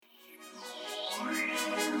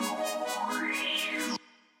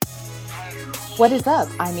What is up?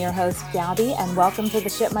 I'm your host, Gabby, and welcome to the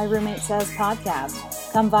Shit My Roommate Says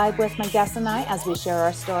podcast. Come vibe with my guests and I as we share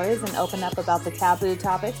our stories and open up about the taboo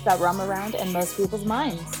topics that roam around in most people's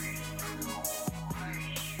minds.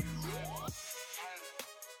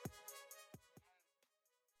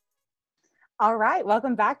 All right,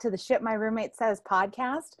 welcome back to the Shit My Roommate Says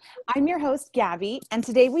podcast. I'm your host, Gabby, and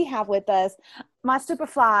today we have with us my super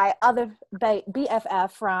fly, other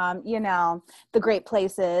BFF from, the great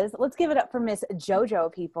places. Let's give it up for Miss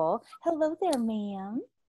JoJo, people. Hello there, ma'am.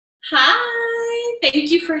 Hi,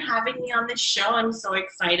 thank you for having me on this show. I'm so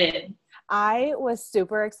excited. I was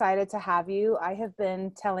super excited to have you. I have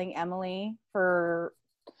been telling Emily for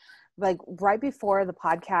right before the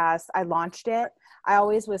podcast, I launched it. I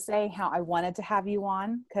always was saying how I wanted to have you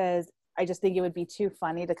on because I just think it would be too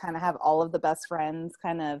funny to kind of have all of the best friends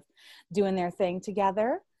kind of doing their thing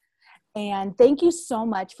together. And thank you so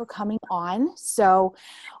much for coming on. So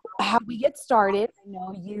how we get started, I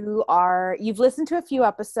know you've listened to a few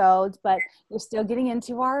episodes, but you're still getting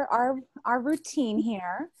into our routine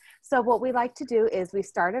here. So what we like to do is we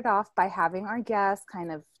started off by having our guests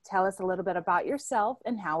kind of tell us a little bit about yourself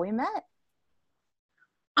and how we met.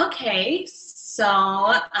 Okay,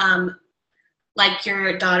 so like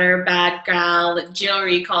your daughter, bad gal,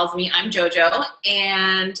 Jewelry calls me, I'm JoJo.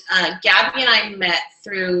 And Gabby and I met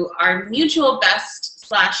through our mutual best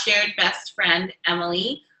 / shared best friend,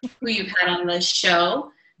 Emily, who you've had on the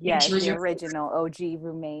show. Yes, she was your original OG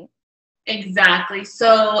roommate. Exactly.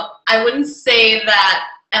 So I wouldn't say that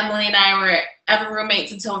Emily and I were ever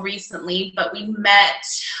roommates until recently, but we met,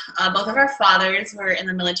 both of our fathers were in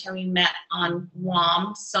the military. We met on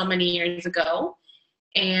Guam so many years ago.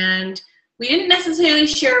 And we didn't necessarily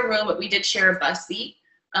share a room, but we did share a bus seat.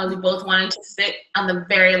 We both wanted to sit on the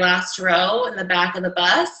very last row in the back of the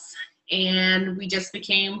bus. And we just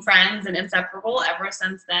became friends and inseparable ever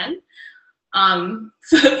since then.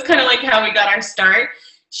 So that's kind of like how we got our start.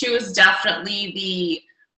 She was definitely the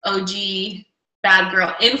OG bad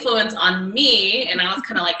girl influence on me, and I was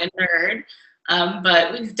kind of like a nerd.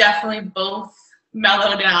 But we've definitely both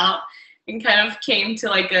mellowed out and kind of came to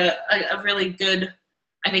like a really good,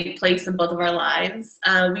 I think, place in both of our lives.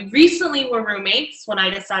 We recently were roommates when I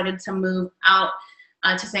decided to move out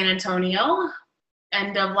to San Antonio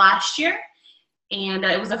end of last year. And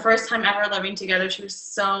it was the first time ever living together. She was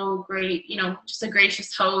so great, just a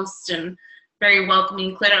gracious host and very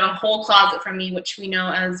welcoming. Cleared out a whole closet for me, which we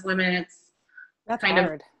know as women, it's that's kind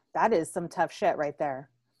hard. That is some tough shit right there.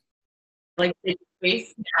 Like,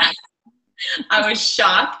 I was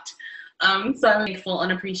shocked. So I'm thankful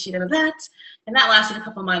and appreciative of that. And that lasted a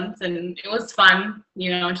couple months, and it was fun,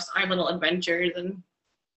 just our little adventures and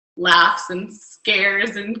laughs and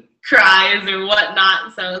scares and cries or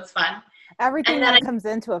whatnot. So it's fun. Everything that comes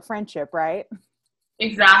into a friendship, right?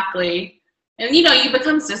 Exactly. And, you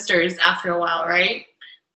become sisters after a while, right?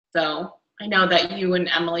 So I know that you and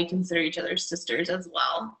Emily consider each other sisters as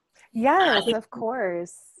well. Yes, of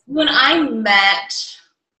course. When I met,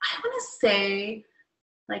 I want to say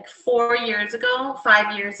like 5 years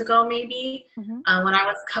ago maybe, when I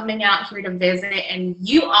was coming out here to visit, and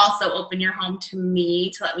you also opened your home to me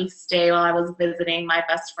to let me stay while I was visiting my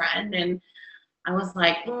best friend. And I was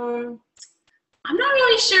like, I'm not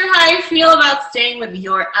really sure how I feel about staying with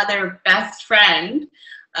your other best friend.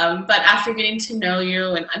 But after getting to know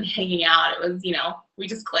you and hanging out, it was, we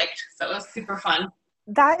just clicked. So it was super fun.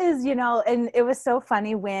 That is, and it was so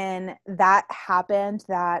funny when that happened,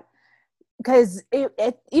 that because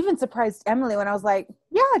it even surprised Emily when I was like,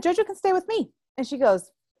 yeah, JoJo can stay with me. And she goes,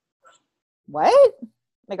 what?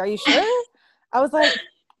 Like, are you sure? I was like,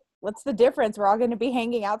 what's the difference? We're all going to be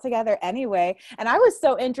hanging out together anyway. And I was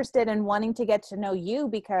so interested in wanting to get to know you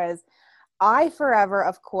because I forever,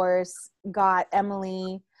 of course, got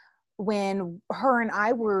Emily when her and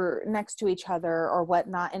I were next to each other or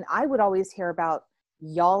whatnot. And I would always hear about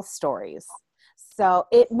y'all's stories. So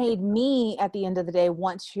it made me, at the end of the day,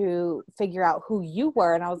 want to figure out who you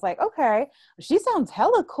were. And I was like, okay, she sounds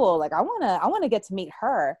hella cool. Like, I want to get to meet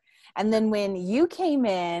her. And then when you came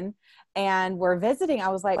in and we're visiting, I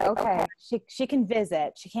was like, okay, she can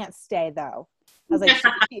visit. She can't stay though. I was like,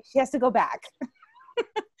 she has to go back.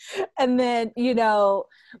 And then,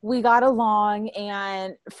 we got along,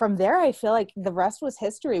 and from there, I feel like the rest was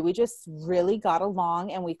history. We just really got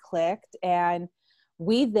along and we clicked, and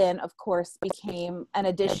we then, of course, became an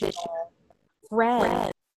additional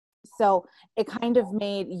friend. So it kind of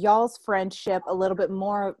made y'all's friendship a little bit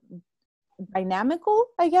more dynamical,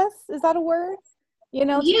 I guess. Is that a word?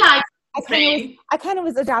 Yeah. I kind of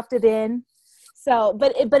was adopted in. So,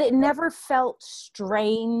 but it never felt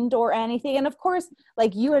strained or anything. And of course,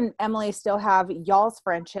 like you and Emily still have y'all's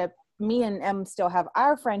friendship. Me and Em still have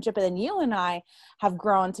our friendship. And then you and I have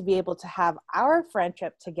grown to be able to have our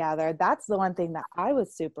friendship together. That's the one thing that I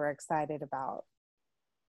was super excited about.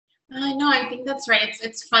 I know, I think that's right.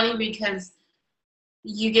 It's funny because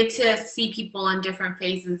you get to see people in different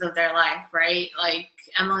phases of their life, right? Like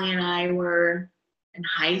Emily and I were in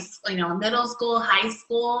high school, middle school, high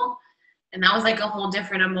school, and that was like a whole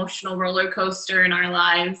different emotional roller coaster in our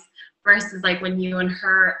lives versus like when you and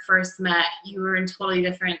her first met, you were in totally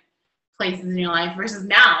different places in your life versus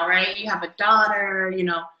now, right? You have a daughter,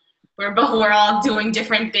 we're all doing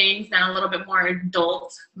different things now, a little bit more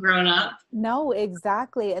adult, grown up. No,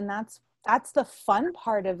 exactly. And that's the fun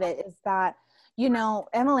part of it is that,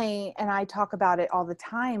 Emily and I talk about it all the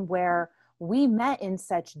time where we met in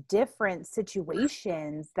such different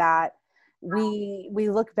situations that we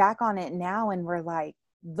look back on it now and we're like,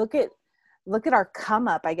 look at our come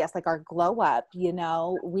up, I guess, like our glow up,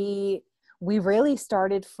 we really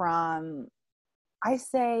started from, I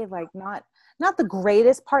say, like not the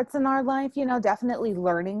greatest parts in our life, definitely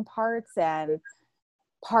learning parts and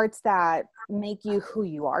parts that make you who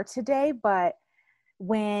you are today. But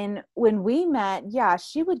when we met, yeah,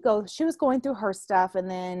 she was going through her stuff. And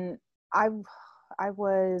then I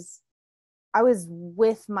was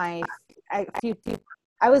with my future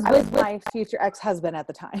ex-husband at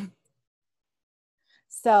the time.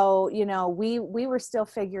 So, we were still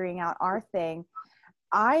figuring out our thing.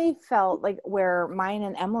 I felt like where mine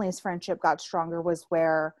and Emily's friendship got stronger was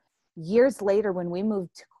where years later when we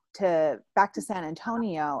moved back to San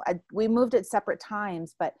Antonio, we moved at separate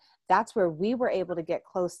times, but that's where we were able to get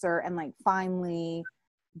closer and like finally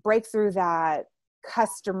break through that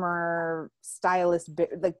customer stylist,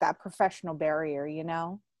 like that professional barrier,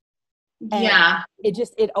 And yeah,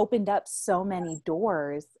 it opened up so many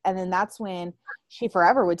doors. And then that's when she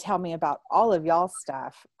forever would tell me about all of y'all's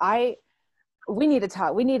stuff. We need to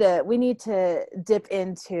talk. We need to dip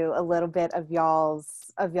into a little bit of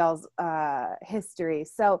y'all's history.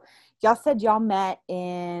 So y'all said y'all met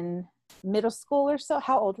in middle school or so.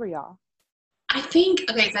 How old were y'all? I think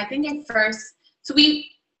at first, so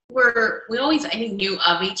we always, I think, knew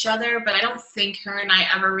of each other, but I don't think her and I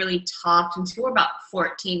ever really talked until we were about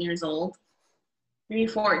 14 years old, maybe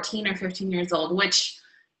 14 or 15 years old, which,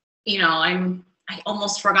 I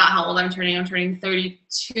almost forgot how old I'm turning. I'm turning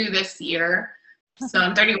 32 this year. So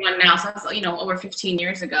I'm 31 now. So that's, over 15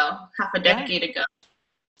 years ago, half a decade ago.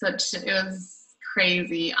 So it was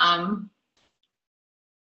crazy.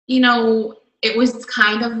 It was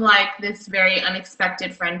kind of like this very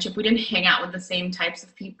unexpected friendship. We didn't hang out with the same types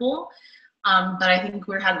of people. But I think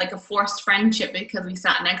we had like a forced friendship because we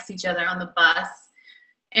sat next to each other on the bus.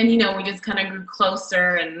 And, we just kind of grew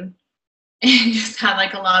closer and just had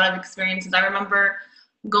like a lot of experiences. I remember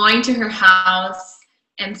going to her house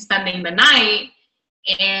and spending the night,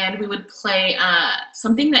 and we would play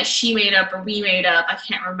something that she made up or we made up. I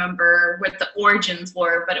can't remember what the origins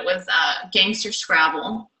were, but it was Gangster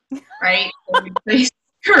Scrabble, right? So we play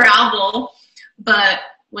Scrabble, but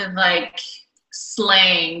with like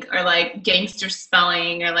slang or like gangster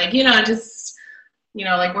spelling or like, just,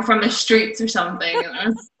 like we're from the streets or something. It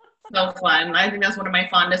was so fun. I think that's one of my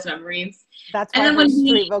fondest memories. That's why the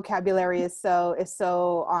street vocabulary is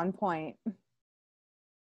so on point.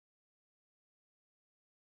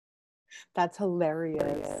 That's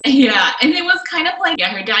hilarious. Yeah, and it was kind of like,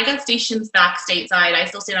 her dad got stations back stateside. I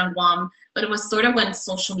still stayed on Guam, but it was sort of when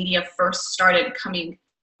social media first started coming,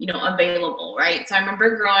 available, right? So I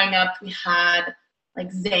remember growing up, we had like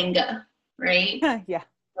Zynga, right? Yeah.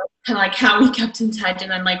 Kind of like how we kept in touch, and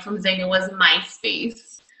then like from Zynga was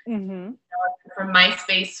MySpace. Mm-hmm. From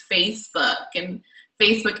MySpace, Facebook, and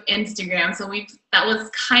Facebook, Instagram. So that was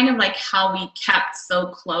kind of like how we kept so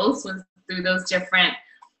close, was through those different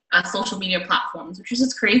social media platforms, which is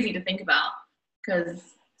just crazy to think about because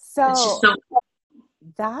it's just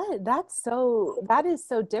so that is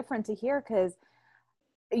so different to hear because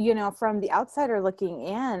from the outsider looking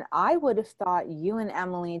in, I would have thought you and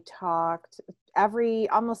Emily talked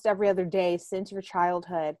almost every other day since your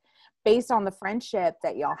childhood based on the friendship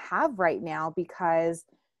that y'all have right now because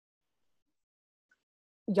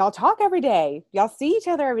y'all talk every day, y'all see each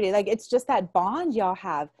other every day, like it's just that bond y'all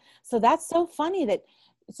have. So that's so funny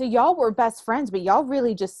so y'all were best friends, but y'all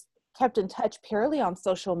really just kept in touch purely on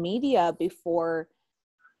social media before,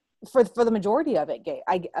 for the majority of it,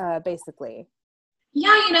 basically.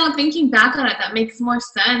 Yeah, thinking back on it, that makes more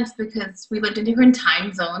sense because we lived in different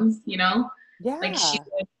time zones, Yeah. Like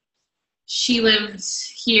she lived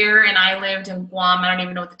here and I lived in Guam. I don't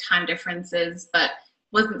even know what the time difference is, but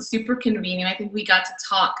wasn't super convenient. I think we got to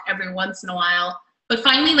talk every once in a while. But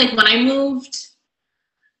finally, like when I moved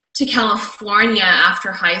to California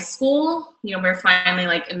after high school, you know, we're finally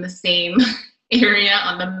like in the same area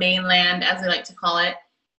on the mainland, as we like to call it.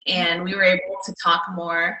 And we were able to talk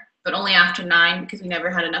more, but only after 9 because we never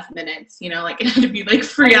had enough minutes, you know, like it had to be like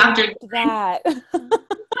free after that.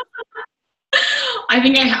 I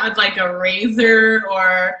think I had like a razor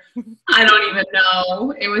or I don't even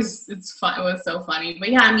know. It's fun. It was so funny.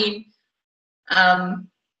 But yeah, I mean,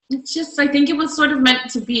 it's just, I think it was sort of meant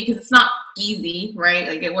to be because it's not easy, right?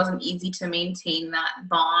 Like it wasn't easy to maintain that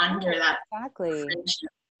bond or that friendship,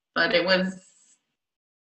 but it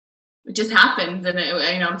just happened. And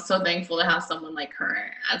you know, I'm so thankful to have someone like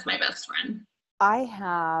her as my best friend. I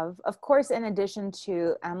have, of course, in addition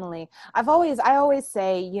to Emily, I always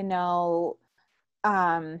say, you know,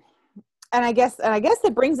 and I guess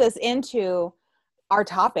it brings us into our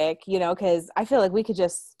topic, you know, because I feel like we could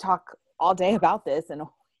just talk all day about this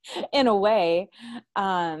in a way.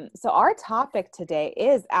 So our topic today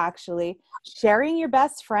is actually sharing your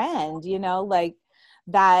best friend, you know, like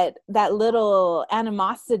that little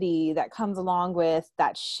animosity that comes along with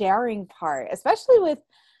that sharing part, especially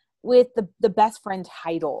with the best friend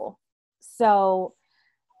title. So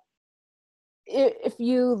if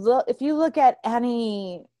you look at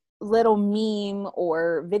any little meme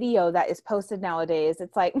or video that is posted nowadays,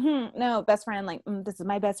 it's like, no, best friend, like, this is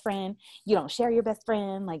my best friend. You don't share your best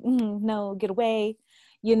friend, like, no, get away,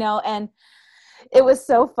 you know. And it was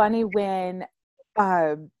so funny when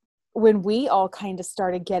we all kind of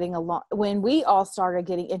started getting along, when we all started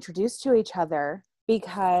getting introduced to each other,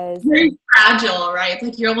 because very fragile, right? It's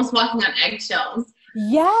like you're almost walking on eggshells.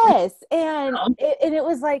 Yes. And it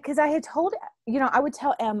was like, because I had told, you know, I would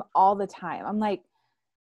tell Em all the time. I'm like,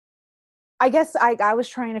 I guess I was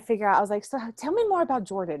trying to figure out, I was like, so tell me more about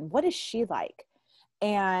Jordan. What is she like?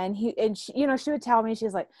 And she, you know, she would tell me,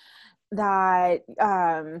 she's like that,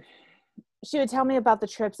 she would tell me about the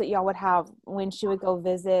trips that y'all would have when she would go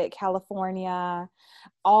visit California,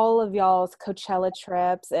 all of y'all's Coachella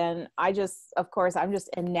trips. And I just, of course, I'm just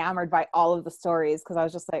enamored by all of the stories because I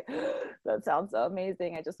was just like, that sounds so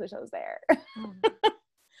amazing. I just wish I was there.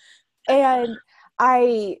 And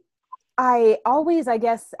I always, I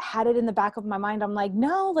guess, had it in the back of my mind. I'm like,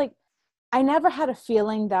 no, like I never had a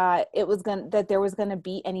feeling that that there was gonna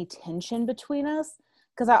be any tension between us.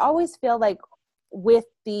 Because I always feel like with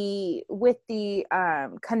the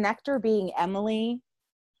connector being Emily,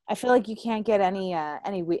 I feel like you can't get any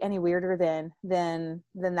weirder than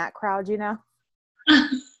that crowd, you know?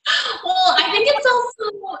 Well, I think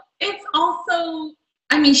it's also,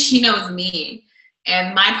 I mean, she knows me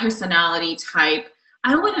and my personality type.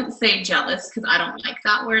 I wouldn't say jealous because I don't like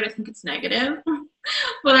that word. I think it's negative.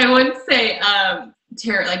 But I would say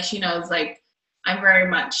like she knows, like I'm very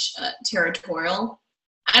much territorial.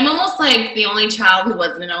 I'm almost like the only child who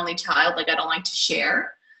wasn't an only child. Like I don't like to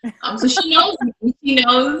share. So she knows me.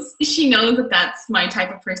 She knows that that's my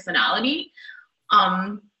type of personality.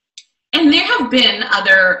 And there have been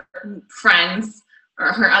other friends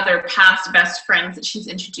or her other past best friends that she's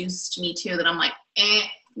introduced me to that I'm like,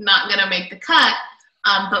 not gonna make the cut.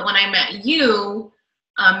 But when I met you,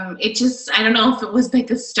 it just, I don't know if it was like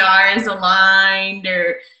the stars aligned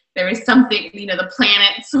or there was something, you know, the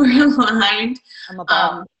planets were aligned.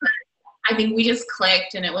 I think we just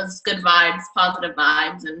clicked and it was good vibes, positive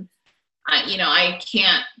vibes. And I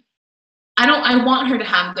want her to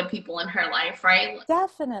have good people in her life, right?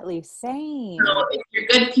 Definitely, same. So if you're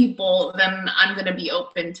good people, then I'm going to be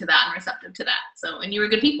open to that and receptive to that. So, and you were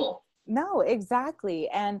good people. No, exactly.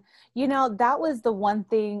 And, you know, that was the one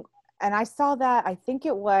thing, and I saw that, I think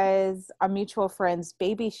it was a mutual friend's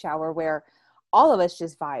baby shower where all of us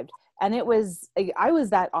just vibed. And I was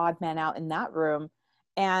that odd man out in that room.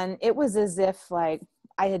 And it was as if like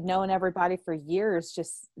I had known everybody for years,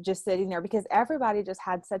 just sitting there, because everybody just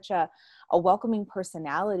had such a welcoming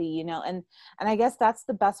personality, you know. And I guess that's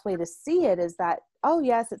the best way to see it, is that, oh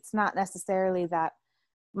yes, it's not necessarily that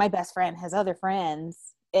my best friend has other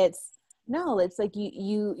friends. It's like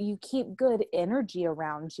you keep good energy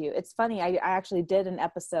around you. It's funny. I actually did an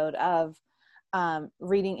episode of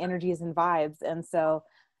reading energies and vibes. And so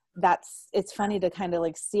it's funny to kind of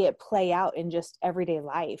like see it play out in just everyday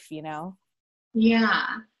life, you know? Yeah.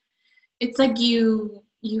 It's like you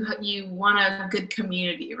want a good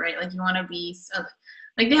community, right? Like you want to be,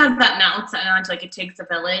 like they have that now, it's like it takes a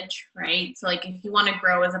village, right? So like if you want to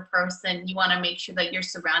grow as a person, you want to make sure that you're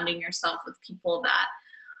surrounding yourself with people that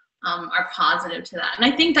are positive to that. And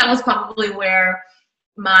I think that was probably where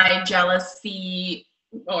my jealousy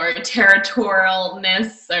or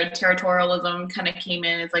territorialness or territorialism kind of came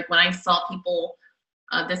in. Is like when I saw people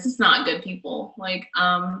this is not good, people. Like,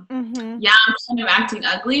 Mm-hmm. yeah, I'm kind of acting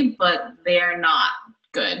ugly, but they're not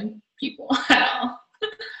good people at all.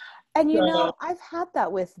 And So, I've had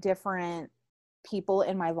that with different people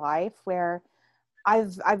in my life where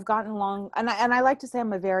I've gotten along, and I like to say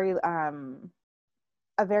I'm a very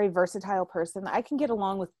versatile person. I can get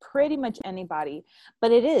along with pretty much anybody,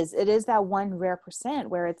 but it is that one rare percent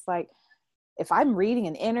where it's like, if I'm reading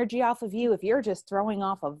an energy off of you, if you're just throwing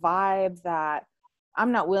off a vibe that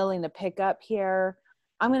I'm not willing to pick up here,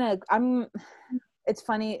 it's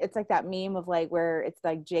funny. It's like that meme of like where it's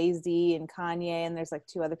like Jay-Z and Kanye and there's like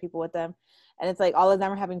two other people with them. And it's like all of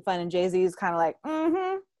them are having fun and Jay-Z is kind of like,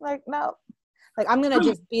 like, no, like I'm going to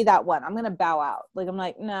just be that one. I'm going to bow out. Like, I'm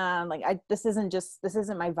like, nah, like this isn't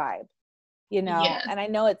my vibe, yes. And I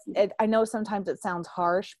know I know sometimes it sounds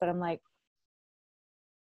harsh, but I'm like,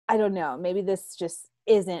 I don't know. Maybe this just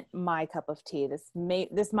isn't my cup of tea. This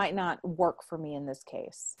might not work for me in this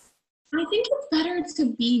case. I think it's better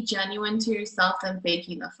to be genuine to yourself than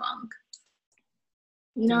faking the funk.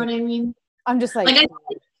 You know Yeah. what I mean? I'm just like, Like,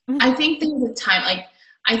 I think there's a time, like,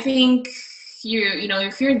 I think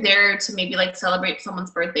if you're there to maybe like celebrate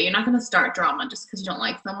someone's birthday, you're not going to start drama just because you don't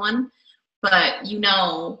like someone. But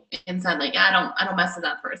inside, like, I don't mess with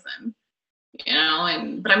that person,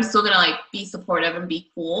 but I'm still going to like be supportive and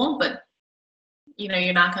be cool. But,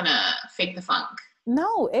 you're not going to fake the funk.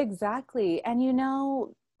 no, exactly. And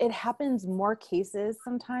it happens more cases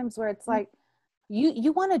sometimes where it's like,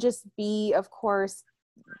 you want to just be, of course,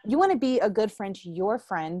 you want to be a good friend to your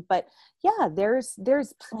friend, but yeah, there's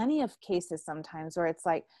plenty of cases sometimes where it's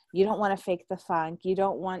like you don't want to fake the funk, you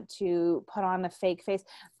don't want to put on a fake face.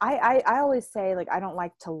 I always say, like, I don't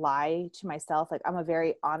like to lie to myself. Like, I'm a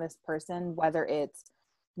very honest person, whether it's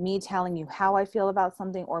me telling you how I feel about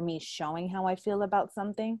something or me showing how I feel about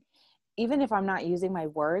something. Even if I'm not using my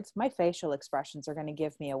words, my facial expressions are going to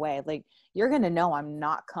give me away. Like, you're going to know I'm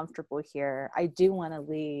not comfortable here. I do want to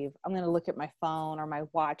leave. I'm going to look at my phone or my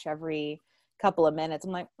watch every couple of minutes.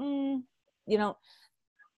 I'm like, I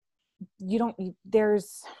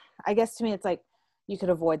guess to me, it's like you could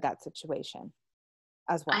avoid that situation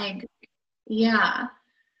as well. I agree. Yeah.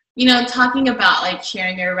 Talking about like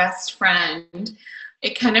sharing your best friend,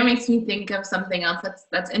 it kind of makes me think of something else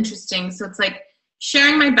that's interesting. So it's like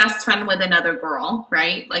sharing my best friend with another girl,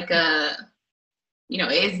 right? Like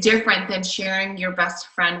is different than sharing your best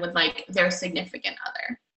friend with like their significant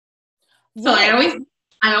other. So Yes.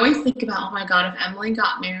 I always think about, oh my God, if Emily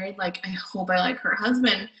got married, like I hope I like her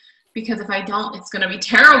husband, because if I don't, it's gonna be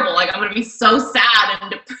terrible. Like I'm gonna be so sad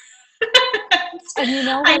and depressed. And you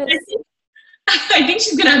know what? I think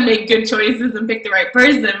she's gonna make good choices and pick the right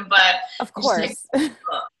person, but Of course.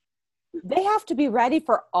 They have to be ready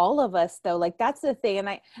for all of us, though. Like, that's the thing.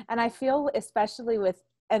 And I feel, especially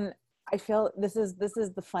and I feel this is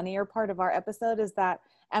the funnier part of our episode, is that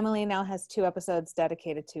Emily now has 2 episodes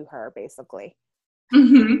dedicated to her, basically.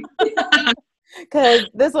 Because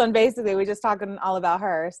this one, basically, we're just talking all about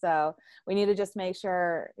her. So we need to just make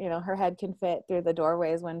sure, her head can fit through the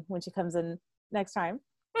doorways when she comes in next time.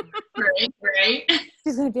 Right.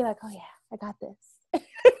 She's going to be like, oh, yeah, I got this.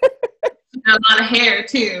 A lot of hair,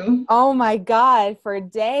 too. Oh, my God, for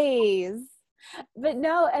days. But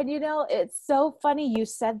no, and it's so funny you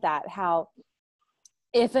said that, how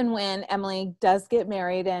if and when Emily does get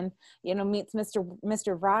married and, meets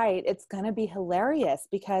Mr. Right, it's going to be hilarious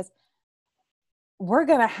because we're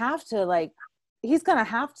going to have to, he's going to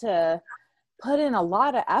have to put in a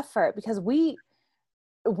lot of effort because we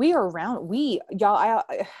are around, y'all,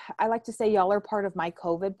 I like to say y'all are part of my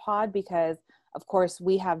COVID pod because, of course,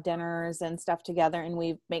 we have dinners and stuff together and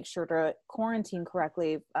we make sure to quarantine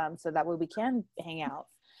correctly so that way we can hang out.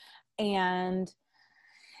 And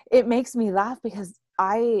it makes me laugh because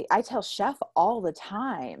I tell Chef all the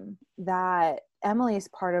time that Emily is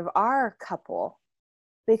part of our couple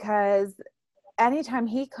because anytime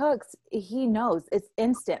he cooks, he knows it's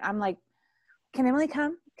instant. I'm like, can Emily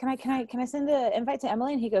come? Can I send an invite to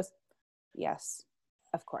Emily? And he goes, yes,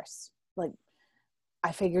 of course. Like,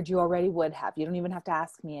 I figured you already would have. You don't even have to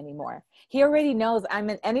ask me anymore. He already knows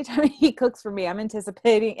anytime he cooks for me, I'm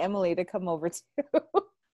anticipating Emily to come over too.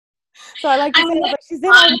 So I like to say, like, she's in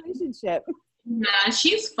our relationship. Yeah,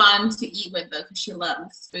 she's fun to eat with though because she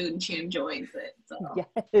loves food and she enjoys it. So. Yes.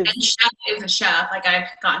 And Chef is a chef. Like I've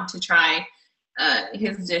gotten to try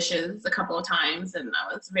his dishes a couple of times and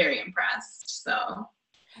I was very impressed. So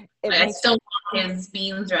I still want his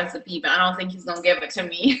beans recipe, but I don't think he's gonna give it to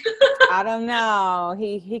me. I don't know.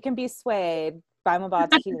 He can be swayed by Mobile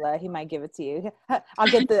Tequila. He might give it to you.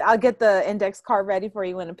 I'll get the index card ready for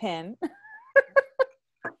you in a pen.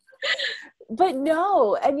 but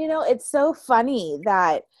no, and it's so funny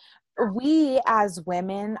that we as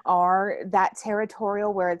women are that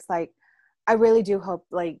territorial where it's like, I really do hope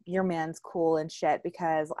like your man's cool and shit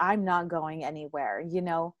because I'm not going anywhere,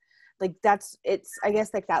 like it's I guess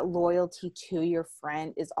like that loyalty to your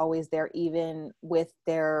friend is always there even with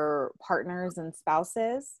their partners and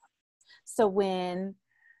spouses. So when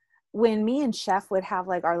me and Chef would have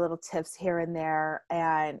like our little tiffs here and there,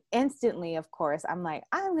 and instantly, of course, I'm like,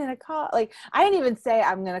 I'm going to call, like, I didn't even say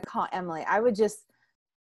I'm going to call Emily. I would just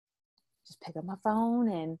pick up my phone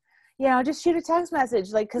and, just shoot a text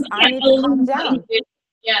message, like, cause I need to calm down.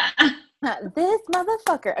 Yeah. This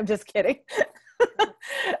motherfucker. I'm just kidding.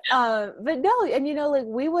 But no, and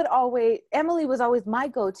like Emily was always my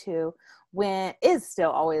go-to is still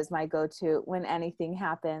always my go-to when anything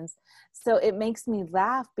happens. So it makes me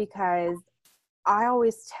laugh because I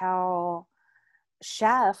always tell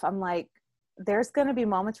Chef, I'm like, there's going to be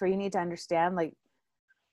moments where you need to understand, like,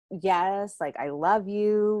 yes, like I love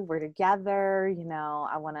you, we're together,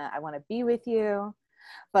 I want to be with you,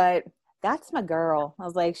 but that's my girl. I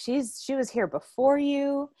was like, she was here before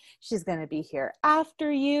you, she's going to be here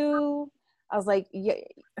after you. I was like, you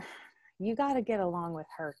got to get along with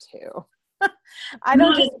her too. I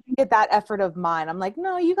don't just get that effort of mine. I'm like,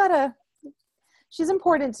 no, she's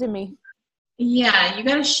important to me. Yeah, you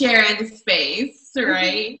got to share the space,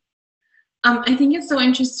 right? I think it's so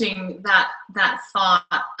interesting that thought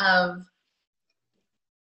of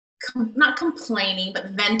not complaining, but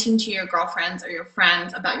venting to your girlfriends or your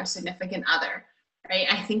friends about your significant other, right?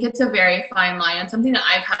 I think it's a very fine line and something that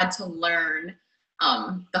I've had to learn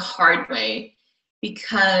the hard way,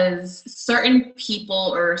 because certain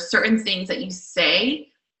people or certain things that you say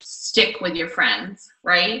stick with your friends,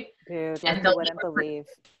 right? Dude, like you wouldn't believe.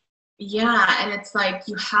 Yeah, and it's like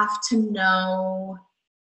you have to know.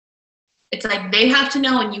 It's like they have to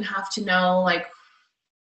know and you have to know, like,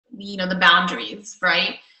 the boundaries,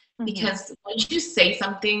 right? Mm-hmm. Because once you say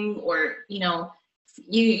something or, you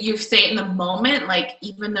say it in the moment, like,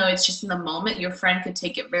 even though it's just in the moment, your friend could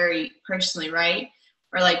take it very personally, right?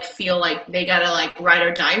 Or like feel like they gotta like ride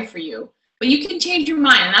or die for you. But you can change your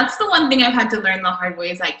mind. And that's the one thing I've had to learn the hard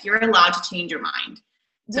way is like, you're allowed to change your mind.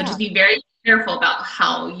 So just be very careful about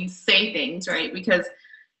how you say things, right? Because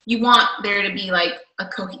you want there to be like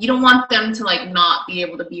you don't want them to like not be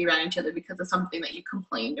able to be around each other because of something that you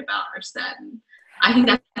complained about or said. And I think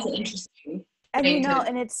that's an interesting thing.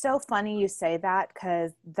 And it's so funny you say that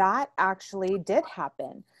because that actually did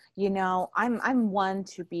happen. I'm one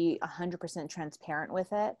to be 100% transparent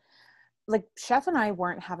with it. Like Chef and I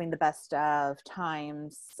weren't having the best of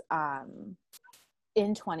times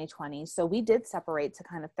in 2020. So we did separate to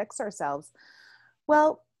kind of fix ourselves.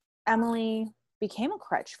 Well, Emily became a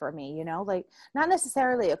crutch for me, like not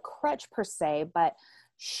necessarily a crutch per se, but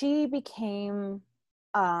she became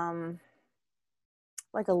like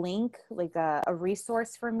a link, like a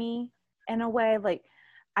resource for me in a way. Like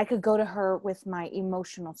I could go to her with my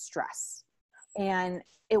emotional stress, and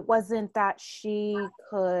it wasn't that she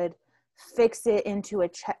could fix it into a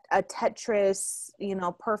Tetris,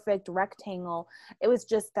 perfect rectangle. It was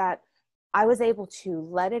just that I was able to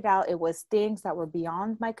let it out. It was things that were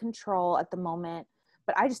beyond my control at the moment,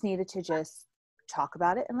 but I just needed to just talk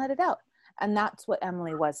about it and let it out. And that's what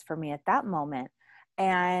Emily was for me at that moment.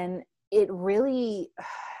 And it really,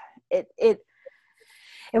 it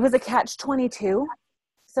was a catch-22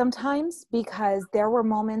 sometimes, because there were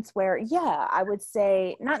moments where, I would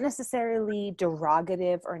say not necessarily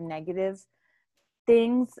derogative or negative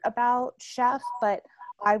things about Chef, but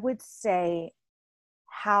I would say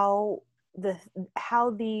how the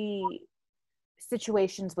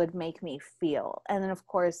situations would make me feel. And then of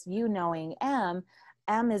course, knowing M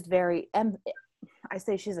is very I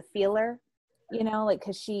say she's a feeler, like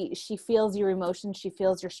because she feels your emotions, she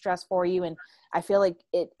feels your stress for you, and I feel like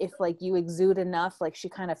if like you exude enough, like she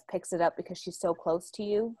kind of picks it up because she's so close to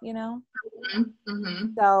you, Mm-hmm.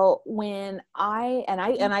 So when I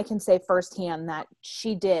can say firsthand that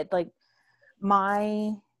she did, like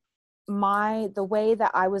the way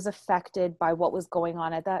that I was affected by what was going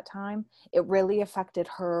on at that time, it really affected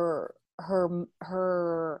her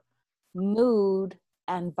mood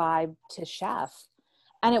and vibe to Chef.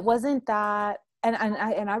 And it wasn't that, and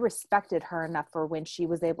I respected her enough for when she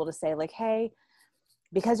was able to say like, hey,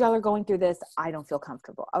 because y'all are going through this, I don't feel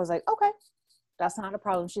comfortable. I was like, okay, that's not a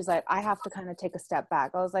problem. She's like, I have to kind of take a step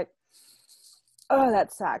back. I was like, oh,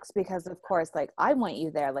 that sucks, because of course, like I want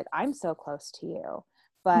you there. Like I'm so close to you.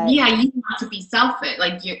 But yeah, you have to be selfish.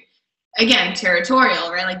 Like you're, again,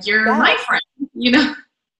 territorial, right? Like you're my friend,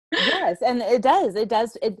 Yes, and it does.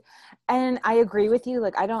 And I agree with you.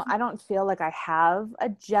 Like, I don't feel like I have a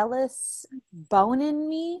jealous bone in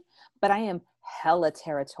me, but I am hella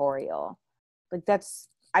territorial. Like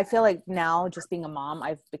I feel like now just being a mom,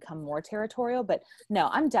 I've become more territorial, but no,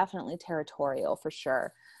 I'm definitely territorial for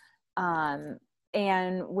sure. Um,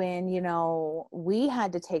 and when, we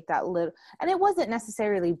had to take that little, and it wasn't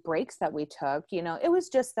necessarily breaks that we took, it was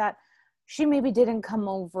just that she maybe didn't come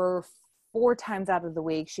over 4 times out of the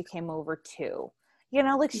week. She came over 2,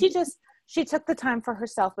 like she took the time for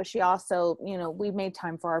herself, but she also, we made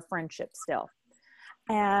time for our friendship still.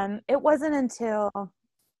 And it wasn't until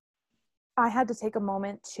I had to take a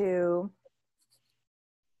moment to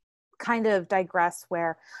kind of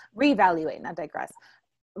reevaluate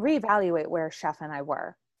where Chef and I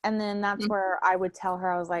were. And then that's where I would tell her,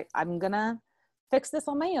 I was like, I'm going to fix this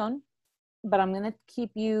on my own, but I'm going to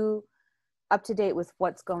keep you up to date with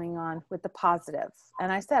what's going on with the positive.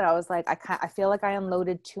 And I said, I was like, I feel like I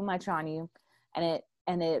unloaded too much on you, and it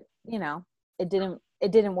it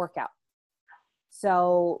didn't work out.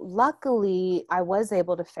 So luckily I was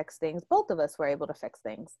able to fix things. Both of us were able to fix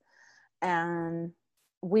things. And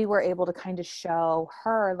we were able to kind of show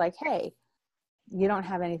her like, hey, you don't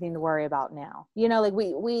have anything to worry about now. Like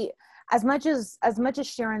we as much as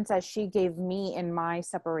Sharon says she gave me in my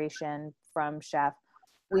separation from Chef,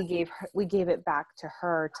 we gave it back to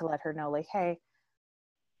her to let her know, like, hey,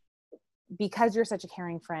 because you're such a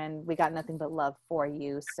caring friend, we got nothing but love for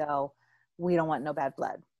you. So we don't want no bad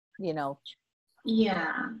blood,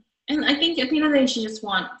 Yeah. And I think at the end of the day, you just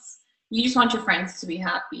want your friends to be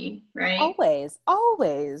happy, right?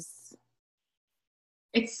 Always.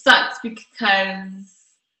 It sucks because,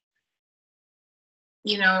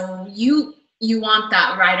 you want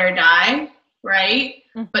that ride or die, right?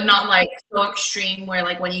 Mm-hmm. But not like so extreme where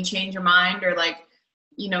like when you change your mind or like,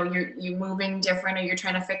 you're moving different, or you're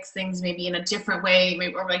trying to fix things maybe in a different way,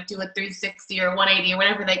 maybe, or like do a 360 or 180 or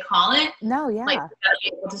whatever they call it. No, yeah. Like you gotta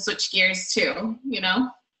be able to switch gears too,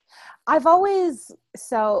 I've always,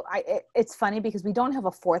 it's funny because we don't have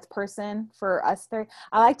a fourth person for us three.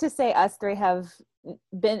 I like to say us three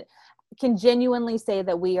can genuinely say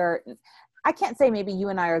that we are, I can't say maybe you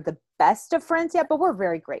and I are the best of friends yet, but we're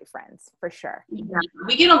very great friends for sure. Yeah,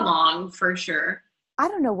 we get along for sure. I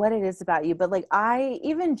don't know what it is about you, but like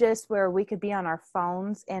even just where we could be on our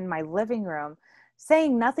phones in my living room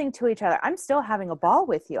saying nothing to each other, I'm still having a ball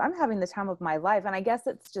with you. I'm having the time of my life. And I guess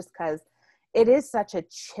it's just because it is such a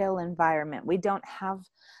chill environment.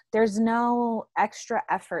 There's no extra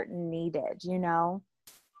effort needed,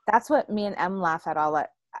 That's what me and Em laugh at all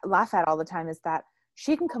the time, is that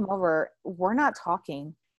she can come over. We're not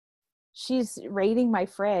talking. She's raiding my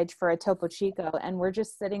fridge for a Topo Chico, and we're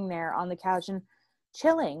just sitting there on the couch and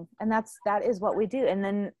chilling. And that is what we do. And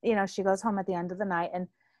then, she goes home at the end of the night, and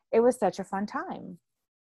it was such a fun time.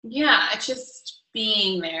 Yeah. It's just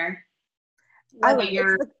being there.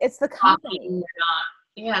 It's the company. Or not.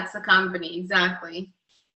 Yeah, it's the company. Exactly.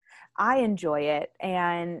 I enjoy it.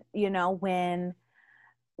 And,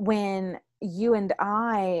 when you and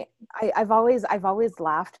I've always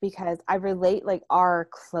laughed because I relate like our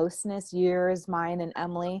closeness, yours, mine, and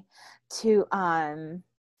Emily, to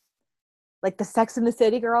like the Sex and the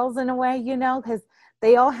City girls in a way, because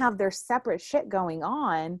they all have their separate shit going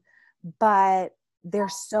on, but they're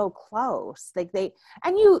so close. Like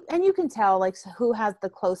and you can tell like who has the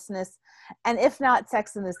closeness. And if not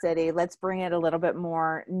Sex and the City, let's bring it a little bit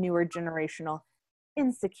more newer generational,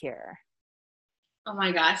 Insecure. Oh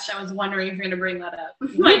my gosh, I was wondering if you're going to bring that up.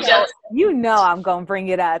 I'm going to bring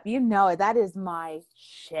it up. That is my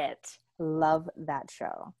shit. Love that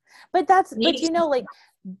show. But like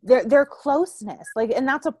their closeness, like, and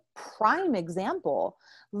that's a prime example.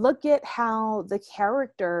 Look at how the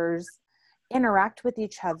characters interact with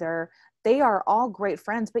each other. They are all great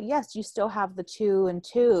friends, but yes, you still have the 2 and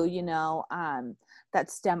 2,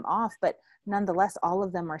 that stem off, but nonetheless, all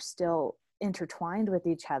of them are still intertwined with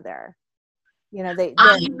each other. I have a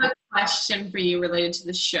question for you related to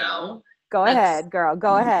the show. Go ahead, girl.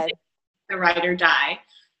 Go ahead. The ride or die.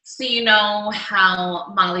 So you know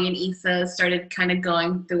how Molly and Issa started kind of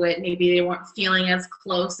going through it. Maybe they weren't feeling as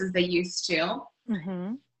close as they used to.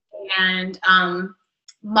 Mm-hmm. And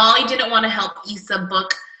Molly didn't want to help Issa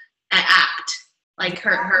book an act. Like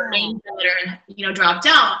her main biller, dropped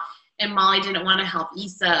out. And Molly didn't want to help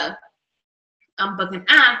Issa book an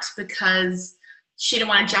act because she didn't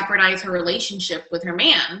want to jeopardize her relationship with her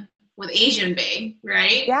man, with Asian Bae,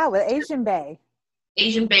 right? Yeah, with Asian Bae.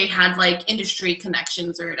 Asian Bae had like industry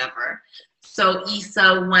connections or whatever. So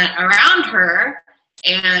Issa went around her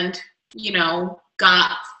and,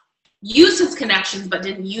 used his connections, but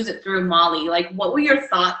didn't use it through Molly. Like, what were your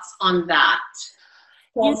thoughts on that?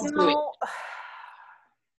 You Close to it. know,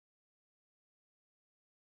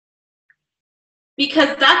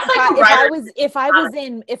 Because that's if like I a if I writer. was if I was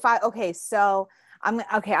in if I okay, so I'm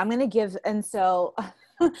gonna give and so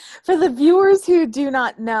for the viewers who do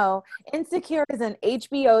not know, Insecure is an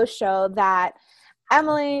HBO show that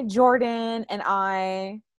Emily, Jordan, and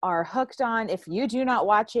I are hooked on. If you do not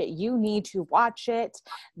watch it, you need to watch it.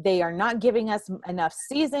 They are not giving us enough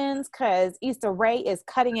seasons because Issa Rae is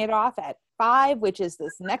cutting it off at 5, which is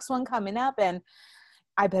this next one coming up, and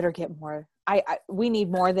I better get more. We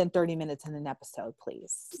need more than 30 minutes in an episode,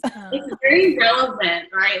 please. It's very relevant,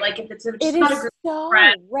 right? Like if it's It just about a is group of so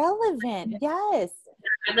friends relevant. Yes.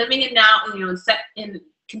 living it now, set in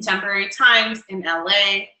contemporary times in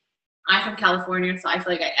LA. I'm from California, so I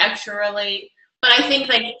feel like I extra relate. But I think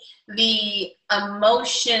like the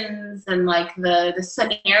emotions and like the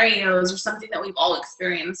scenarios are something that we've all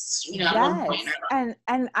experienced, at one point in Yes. our life.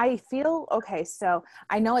 And I feel okay, so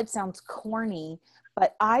I know it sounds corny,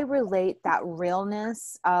 but I relate that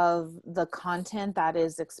realness of the content that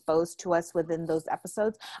is exposed to us within those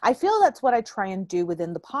episodes. I feel that's what I try and do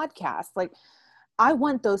within the podcast. Like I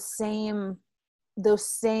want those same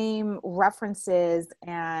references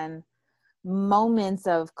and moments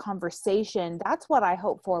of conversation. That's what I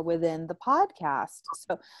hope for within the podcast.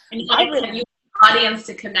 So And you I want really, your audience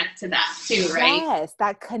to connect to that too, right? yes,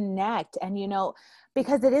 that connect. And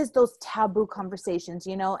because it is those taboo conversations,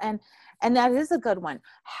 and that is a good one.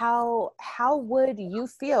 How would you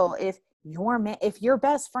feel if if your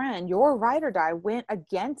best friend, your ride or die went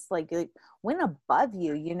against went above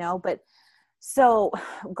you, but so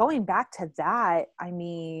going back to that, I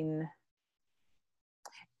mean,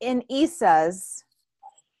 in Issa's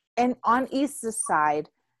and on Issa's side,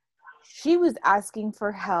 she was asking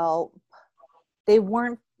for help. They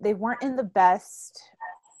weren't in the best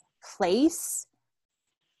place.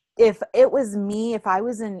 If it was me, if I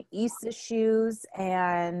was in Issa's shoes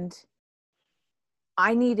and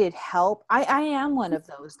I needed help, I am one of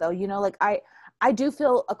those though, like I do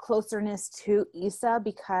feel a closeness to Issa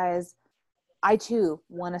because I too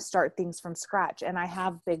want to start things from scratch and I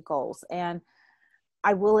have big goals. And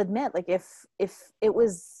I will admit, like if it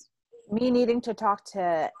was me needing to talk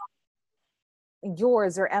to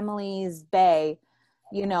yours or Emily's Bay,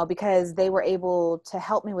 because they were able to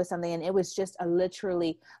help me with something, and it was just a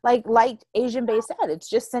literally like Asian Bay said, it's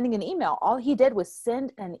just sending an email. All he did was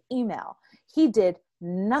send an email. He did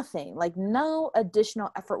nothing, like no additional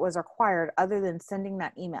effort was required other than sending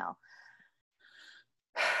that email.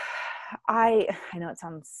 I know it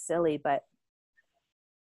sounds silly, but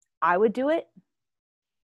I would do it.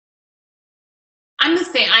 I'm the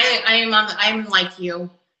same. I'm like you.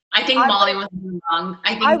 I think Molly was wrong.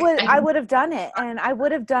 I would have done it, and I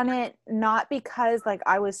would have done it not because like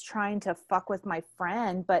I was trying to fuck with my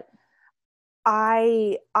friend, but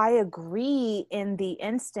I agree in the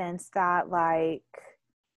instance that I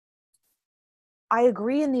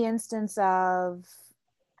agree in the instance of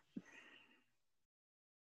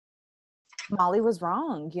Molly was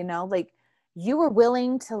wrong, like you were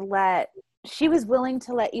willing to she was willing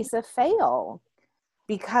to let Issa fail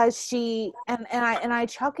because I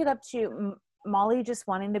chalk it up to Molly just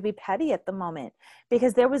wanting to be petty at the moment,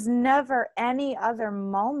 because there was never any other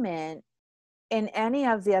moment in any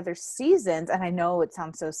of the other seasons. And I know it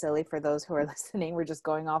sounds so silly for those who are listening, we're just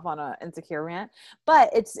going off on an Insecure rant, but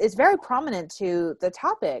it's very prominent to the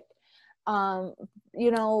topic. What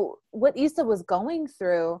Issa was going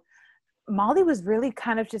through, Molly was really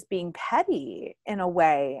kind of just being petty in a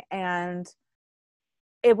way, and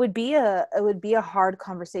it would be a hard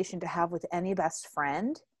conversation to have with any best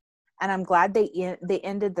friend. And I'm glad they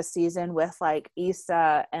ended the season with like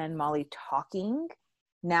Issa and Molly talking.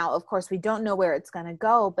 Now, of course, we don't know where it's going to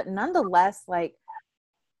go, but nonetheless, like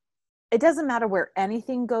it doesn't matter where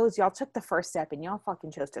anything goes. Y'all took the first step and y'all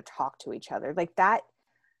fucking chose to talk to each other. Like that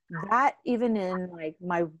even in like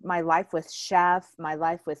my life with Chef, my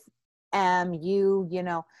life with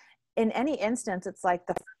in any instance, it's like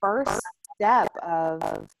the first step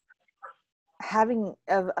of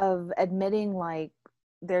admitting like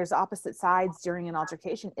there's opposite sides during an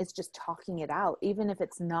altercation. It's just talking it out, even if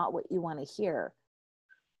it's not what you want to hear.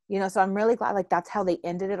 So I'm really glad like that's how they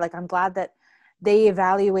ended it. Like I'm glad that they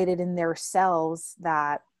evaluated in themselves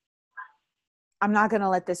that I'm not going to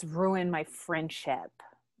let this ruin my friendship.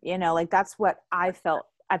 Like that's what I felt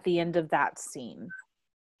at the end of that scene.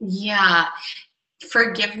 Yeah.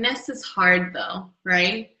 Forgiveness is hard though,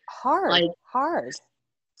 right? Hard.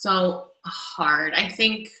 So hard. I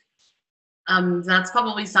think that's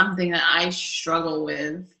probably something that I struggle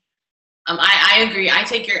with. I agree.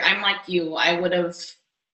 I'm like you. I would have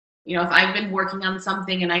You know, if I've been working on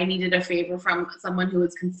something and I needed a favor from someone who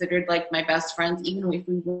was considered like my best friends, even if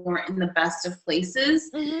we weren't in the best of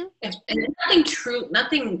places, Mm-hmm. if and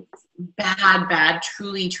nothing bad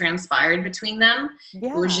truly transpired between them.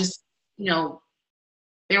 It was Yeah. just, you know,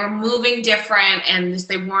 they were moving different and just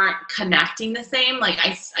they weren't connecting the same. Like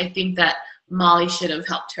I think that Molly should have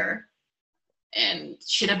helped her and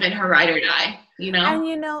should have been her ride or die, you know? And,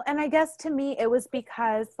 you know, and I guess to me, it was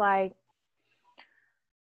because, like,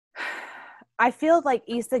 I feel like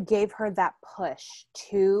Issa gave her that push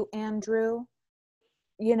to Andrew,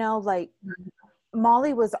 you know, like,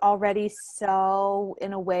 Molly was already so,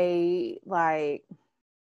 in a way, like,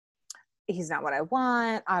 he's not what I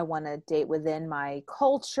want. I want to date within my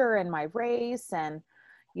culture and my race. And,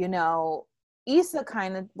 you know, Issa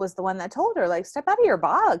kind of was the one that told her, like, step out of your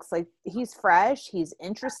box. Like, he's fresh, he's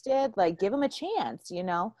interested, like, give him a chance, you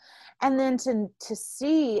know? And then to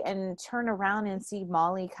see and turn around and see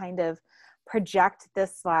Molly kind of project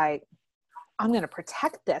this, like, I'm going to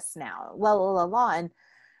protect this now, la, la, la, la. And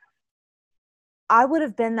I would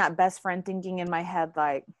have been that best friend thinking in my head,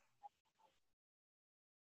 like,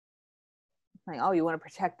 oh, you want to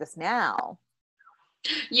protect this now?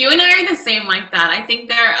 You and I are the same like that. I think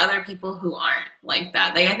there are other people who aren't like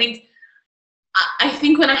that. Like I think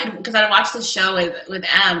because I watched the show with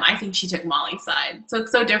M, I think she took Molly's side. So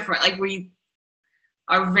it's so different. Like we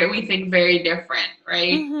think very different,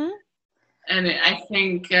 right? Mm-hmm. And I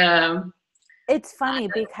think It's funny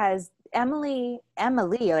because Emily,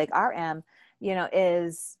 like our M, you know,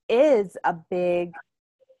 is a big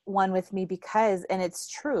one with me because, and it's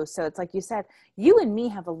true. So it's like you said, you and me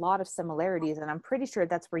have a lot of similarities, and I'm pretty sure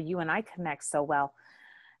that's where you and I connect so well.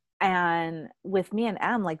 And with me and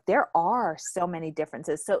M, like there are so many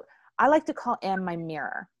differences. So I like to call M my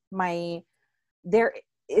mirror.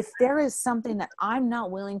 If there is something that I'm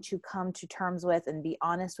not willing to come to terms with and be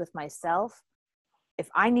honest with myself, if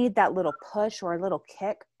I need that little push or a little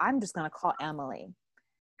kick, I'm just going to call Emily.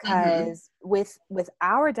 Because with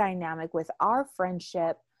our dynamic, with our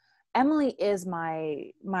friendship, Emily is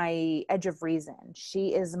my edge of reason.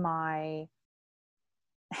 She is my,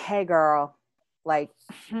 hey girl, like,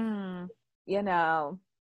 you know,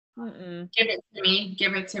 give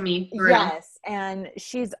it to me for real. yes. And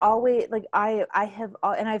she's always like, I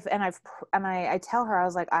tell her, I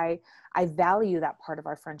was like, I value that part of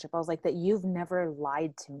our friendship. I was like, that you've never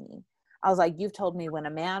lied to me. I was like, you've told me when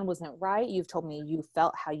a man wasn't right. You've told me you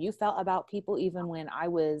felt how you felt about people, even when I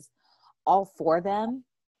was all for them.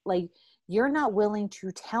 Like, you're not willing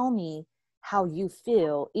to tell me how you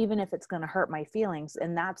feel, even if it's going to hurt my feelings.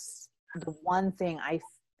 And that's the one thing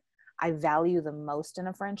I value the most in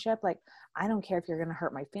a friendship. Like, I don't care if you're going to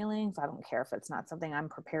hurt my feelings. I don't care if it's not something I'm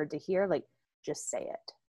prepared to hear. Like, just say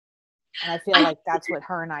it. And I feel like that's what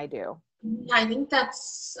her and I do. Yeah, I think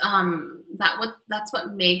that's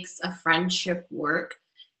what makes a friendship work,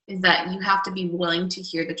 is that you have to be willing to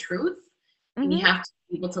hear the truth, and you have to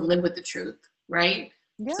be able to live with the truth, right?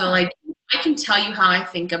 Yeah. So like, I can tell you how I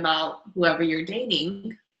think about whoever you're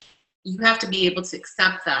dating. You have to be able to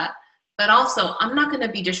accept that. But also, I'm not going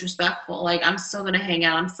to be disrespectful. Like, I'm still going to hang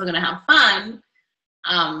out. I'm still going to have fun.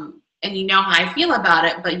 And you know how I feel about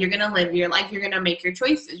it, but you're going to live your life. You're going to make your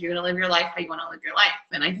choices. You're going to live your life how you want to live your life.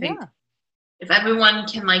 And I think if everyone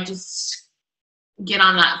can like just get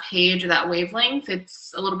on that page or that wavelength,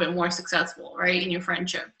 it's a little bit more successful, right, in your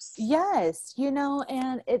friendships. Yes, you know,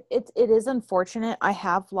 and it is unfortunate. I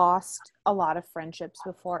have lost a lot of friendships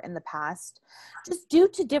before in the past, just due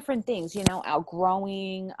to different things, you know,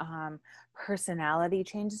 outgrowing, personality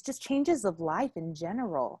changes, just changes of life in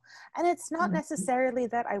general. And it's not necessarily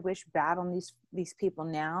that I wish bad on these people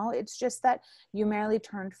now. It's just that you merely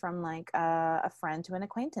turned from like a friend to an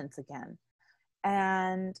acquaintance again.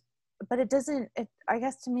 But it doesn't, I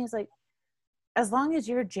guess to me, it's like, as long as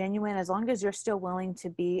you're genuine, as long as you're still willing to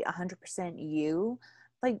be 100% you,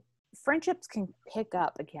 like, friendships can pick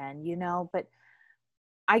up again, you know. But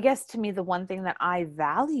I guess to me, the one thing that I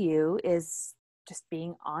value is just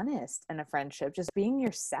being honest in a friendship, just being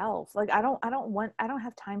yourself. Like, I don't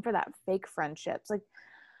have time for that fake friendships. Like,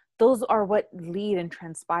 those are what lead and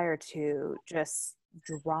transpire to just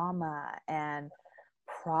drama and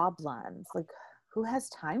problems. Like, who has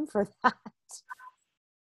time for that?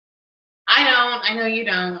 I don't. I know you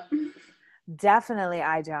don't. Definitely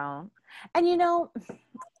I don't. And you know,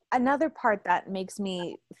 another part that makes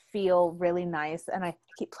me feel really nice, and I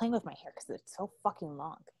keep playing with my hair because it's so fucking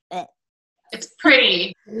long. It's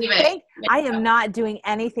pretty. Leave it. I am not doing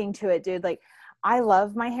anything to it, dude. Like, I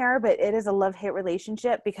love my hair, but it is a love-hate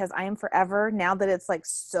relationship because I am forever, now that it's like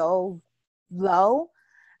so low,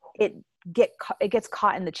 it gets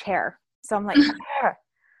caught in the chair. So I'm like,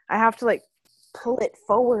 I have to like pull it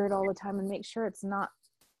forward all the time and make sure it's not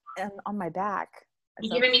on my back.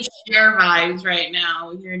 You're giving me Cher vibes right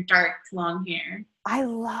now with your dark long hair. I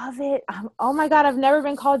love it. Oh my God, I've never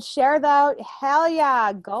been called Cher though. Hell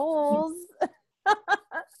yeah, goals.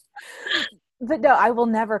 But no, I will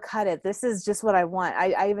never cut it. This is just what I want.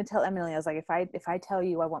 I even tell Emily, I was like, if I tell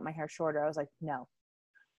you I want my hair shorter, I was like, no,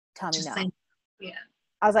 tell me no. Yeah.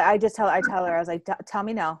 I was like, I tell her, I was like, tell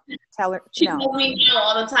me no. Tell her she no. told me no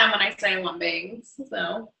all the time when I say I want bangs.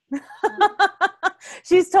 So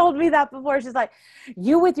she's told me that before. She's like,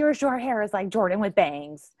 you with your short hair is like Jordan with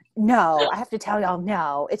bangs. No, I have to tell y'all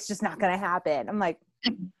no. It's just not gonna happen. I'm like,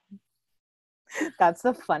 that's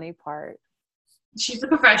the funny part. She's a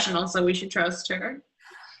professional, so we should trust her.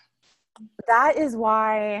 That is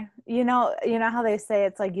why, you know how they say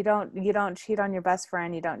it's like you don't cheat on your best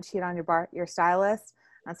friend, you don't cheat on your stylist.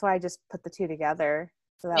 That's why I just put the two together,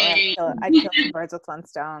 so that way I kill two birds with one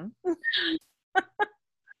stone.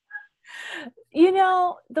 You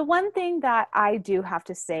know, the one thing that I do have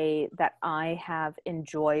to say that I have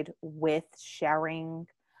enjoyed with sharing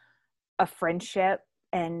a friendship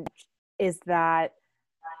and is that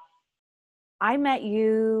I met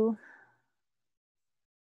you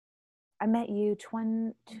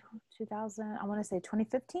 2000, I want to say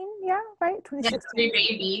 2015. Yeah, right. 2016. Yeah,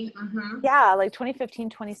 baby. Mm-hmm. Yeah, like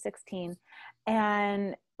 2015, 2016.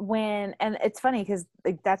 And it's funny because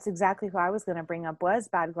like that's exactly who I was going to bring up was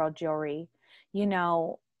Bad Girl Jewelry. You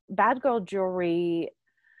know, Bad Girl Jewelry,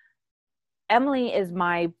 Emily is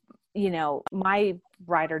my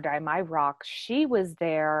ride or die, my rock. She was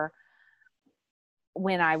there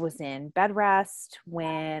when I was in bed rest,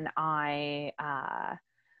 when I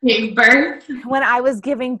gave birth. When I was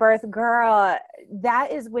giving birth, girl,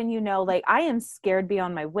 that is when, like I am scared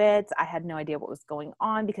beyond my wits. I had no idea what was going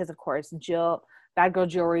on because of course Bad Girl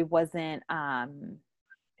Jewelry wasn't,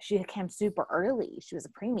 she came super early. She was a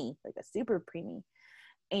preemie, like a super preemie.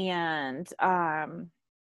 And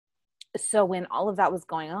so when all of that was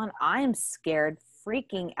going on, I am scared,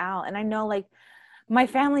 freaking out. And I know like my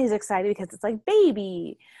family is excited because it's like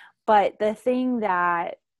baby. But the thing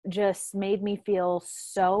that just made me feel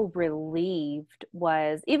so relieved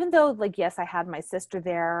was, even though like, yes, I had my sister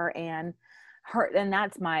there and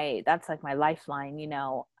that's like my lifeline,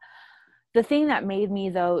 the thing that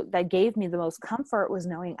gave me the most comfort was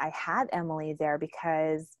knowing I had Emily there,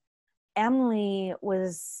 because Emily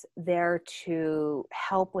was there to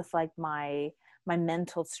help with like my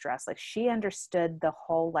mental stress. Like she understood the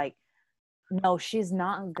whole, like, no, she's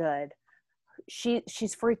not good.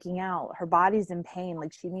 She's freaking out. Her body's in pain.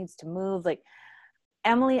 Like she needs to move. Like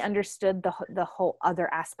Emily understood the whole other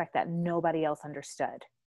aspect that nobody else understood.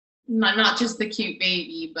 Not just the cute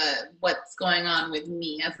baby, but what's going on with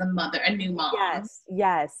me as a mother, a new mom.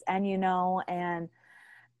 Yes. And and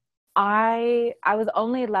I was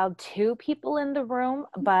only allowed 2 people in the room,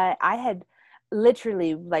 but I had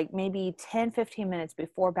literally like maybe 10-15 minutes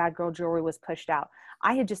before Bad Girl Jewelry was pushed out,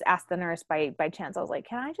 I had just asked the nurse by chance. I was like,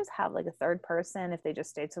 can I just have like a third person if they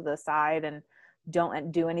just stay to the side and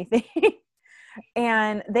don't do anything?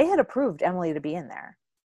 And they had approved Emily to be in there.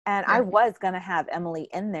 And I was going to have Emily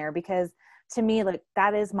in there because to me, like,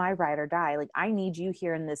 that is my ride or die. Like, I need you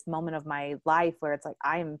here in this moment of my life where it's like,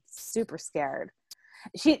 I'm super scared.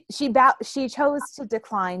 She chose to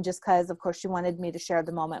decline just because, of course, she wanted me to share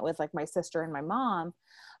the moment with like my sister and my mom.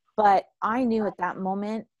 But I knew at that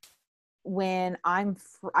moment when I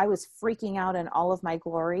was freaking out in all of my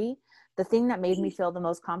glory, the thing that made me feel the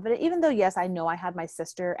most confident, even though, yes, I know I had my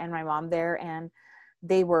sister and my mom there and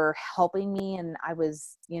they were helping me and I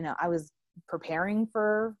was preparing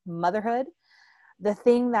for motherhood. The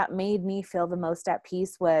thing that made me feel the most at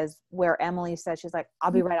peace was where Emily said, she's like, I'll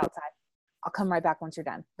be right outside. I'll come right back once you're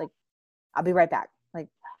done. Like, I'll be right back. Like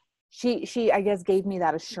she, I guess, gave me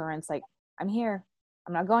that assurance. Like, I'm here.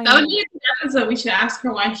 I'm not going. That would be an episode. We should ask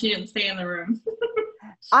her why she didn't stay in the room.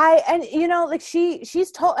 Like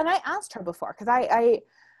she's told, and I asked her before, cause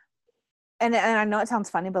and I know it sounds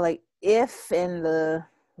funny, but like if in the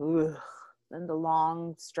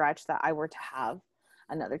long stretch that I were to have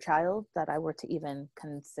another child, that I were to even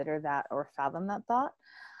consider that or fathom that thought,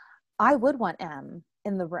 I would want Em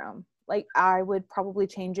in the room. Like I would probably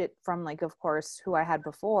change it from like, of course, who I had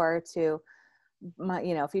before to my,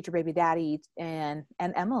 future baby daddy and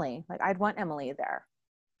Emily. Like I'd want Emily there.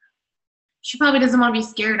 She probably doesn't want to be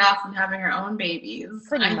scared off from having her own babies.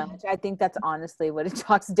 Pretty much. I think that's honestly what it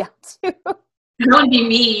talks down to. That would be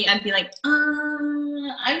me. I'd be like,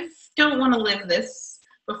 I don't want to live this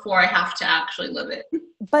before I have to actually live it.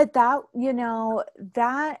 But that,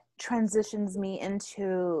 that transitions me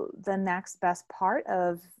into the next best part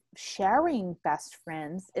of sharing best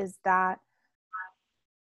friends is that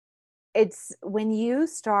it's when you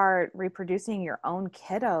start reproducing your own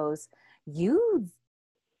kiddos, your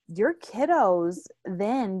kiddos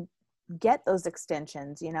then get those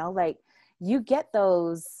extensions, like you get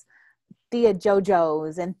those Thea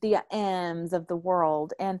JoJo's and Thea M's of the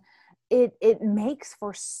world. And it makes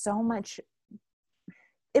for so much,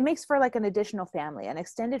 it makes for like an additional family, an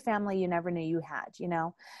extended family you never knew you had,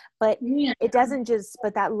 but it doesn't just,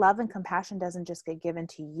 but that love and compassion doesn't just get given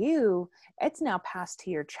to you. It's now passed to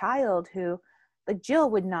your child, who, like, Jill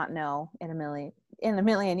would not know in a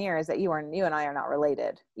million years that you and I are not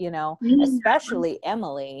related, especially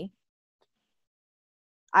Emily.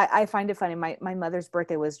 I find it funny. My mother's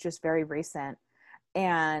birthday was just very recent,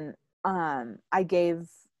 and I gave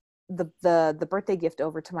the birthday gift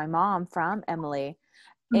over to my mom from Emily.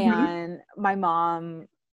 And my mom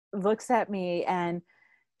looks at me and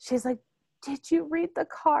she's like, "Did you read the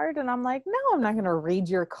card?" And I'm like, "No, I'm not going to read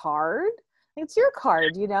your card. It's your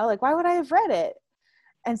card, like, why would I have read it?"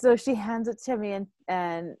 And so she hands it to me,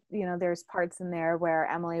 and there's parts in there where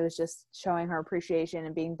Emily was just showing her appreciation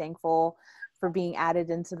and being thankful for being added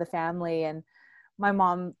into the family. And my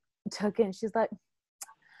mom took it and she's like,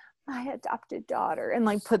 "My adopted daughter," and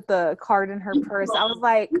like put the card in her purse. I was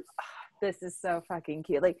like, oh, this is so fucking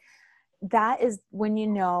cute. Like, that is when you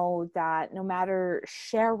know that no matter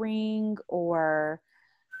sharing or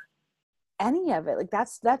any of it, like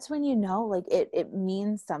that's when like it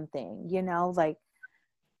means something, like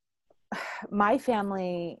my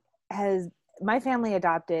family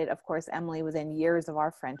adopted, of course, Emily within years of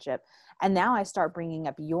our friendship. And now I start bringing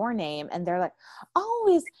up your name and they're like,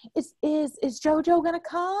 "Oh, is JoJo going to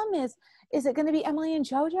come? Is it going to be Emily and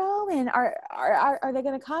JoJo? And are they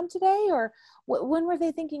going to come today? Or when were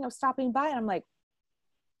they thinking of stopping by?" And I'm like,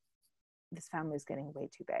 this family is getting way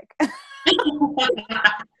too big.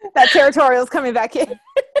 That territorial is coming back in.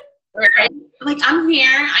 Right? Like, I'm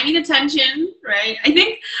here, I need attention, right? I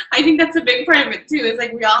think that's a big part of it too, is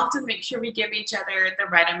like we all have to make sure we give each other the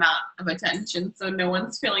right amount of attention so no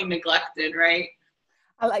one's feeling neglected, right?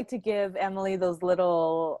 I like to give Emily those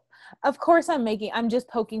little, of course I'm just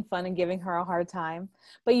poking fun and giving her a hard time,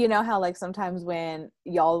 but you know how like sometimes when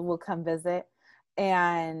y'all will come visit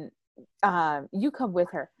and you come with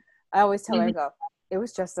her, I always tell her, I go, "It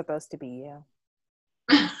was just supposed to be you."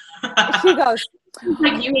 She goes,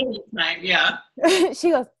 like, you need time, yeah.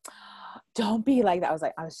 She goes, "Don't be like that." I was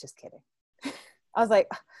like, "I was just kidding." I was like,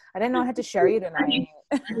 "I didn't know I had to share you tonight."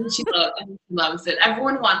 She loves it.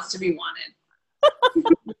 Everyone wants to be wanted.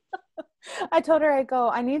 I told her, I go,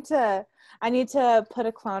 I need to put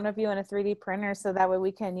a clone of you in a 3D printer so that way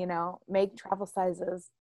we can, make travel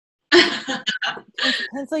sizes.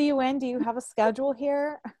 Pencil you in. Do you have a schedule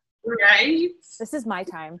here? Right. This is my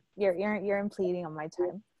time. You're impeding on my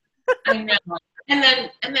time. I know. And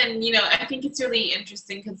then, I think it's really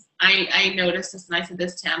interesting because I noticed this, and I said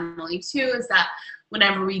this to Emily too, is that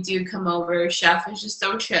whenever we do come over, Chef is just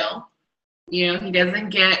so chill. He doesn't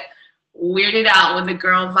get weirded out with the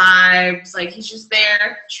girl vibes. Like, he's just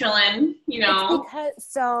there chilling, It's because,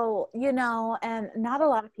 so, and not a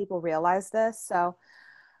lot of people realize this. So,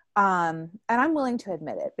 and I'm willing to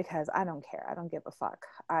admit it because I don't care. I don't give a fuck.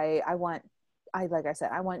 Like I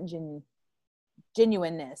said, I want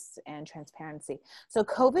genuineness and transparency. So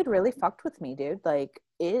COVID really fucked with me, dude. Like,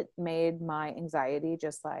 it made my anxiety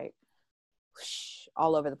just like whoosh,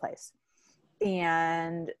 all over the place.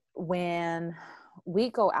 And when we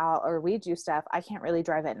go out or we do stuff, I can't really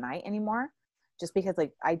drive at night anymore just because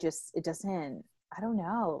like it doesn't, I don't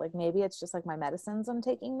know, like maybe it's just like my medicines I'm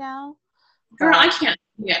taking now. Girl, I can't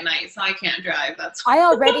see at night, so I can't drive. I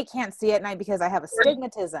already can't see at night because I have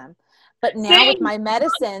astigmatism. But now with my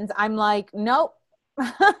medicines, I'm like, nope.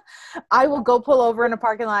 I will go pull over in a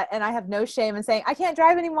parking lot and I have no shame in saying, "I can't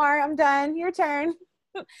drive anymore. I'm done. Your turn."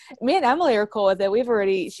 Me and Emily are cool with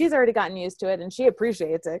it. She's already gotten used to it and she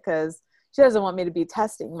appreciates it because she doesn't want me to be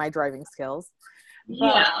testing my driving skills.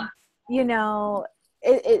 Yeah. But,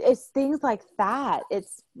 it's things like that.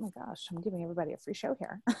 It's, oh my gosh, I'm giving everybody a free show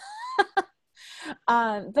here.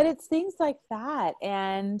 But it's things like that.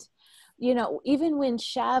 And, even when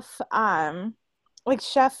Chef, like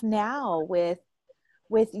Chef now with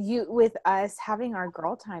us having our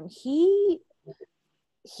girl time, he's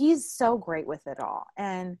so great with it all.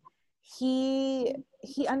 And he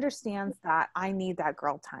understands that I need that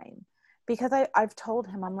girl time because I've told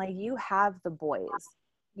him, I'm like, you have the boys,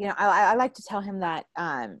 I like to tell him that,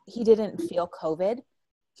 he didn't feel COVID.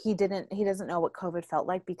 He doesn't know what COVID felt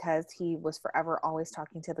like because he was forever always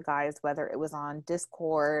talking to the guys, whether it was on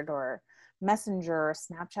Discord or Messenger or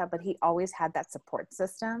Snapchat, but he always had that support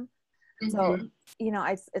system. So,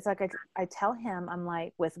 Mm-hmm. it's like I tell him, I'm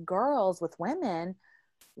like, with girls, with women,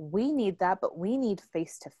 we need that, but we need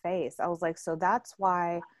face to face. I was like, so that's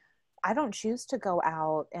why I don't choose to go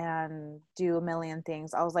out and do a million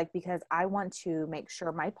things. I was like, because I want to make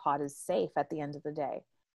sure my pod is safe at the end of the day.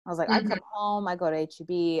 I was like, I Mm-hmm. come home, I go to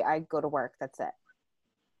HEB, I go to work, that's it.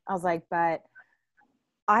 I was like, but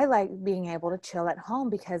I like being able to chill at home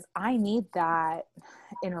because I need that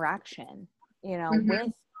interaction, Mm-hmm.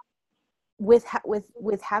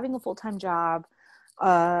 with having a full-time job.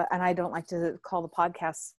 And I don't like to call the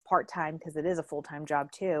podcast part-time because it is a full-time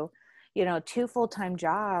job too. Two full-time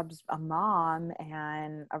jobs, a mom,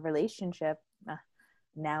 and a relationship,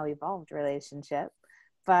 now evolved relationship.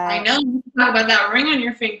 I But know you talk about that ring on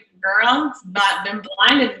your finger, girl. It's not been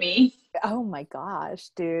blinded me. oh my gosh,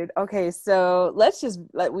 dude. Okay, so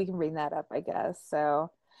we can bring that up, I guess.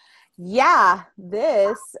 So yeah,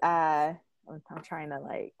 this I'm trying to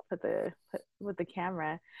like put with the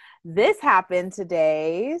camera. This happened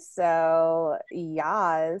today. So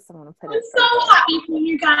yes, I'm gonna put I'm it so right there. happy for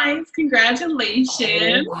you guys. Oh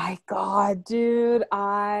Congratulations. my god, dude.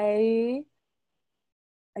 I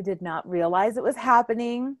did not realize it was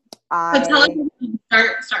happening. So tell us,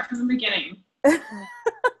 I start from the beginning.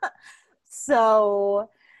 so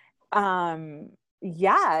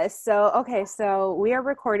yeah, so okay, so we are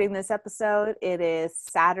recording this episode. It is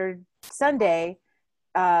Sunday,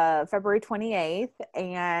 February 28th,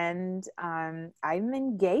 and I'm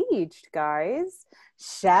engaged, guys.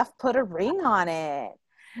 Chef put a ring on it.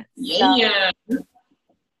 So Yeah.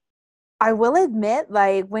 I will admit,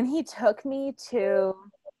 like when he took me to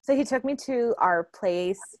our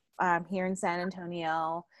place here in San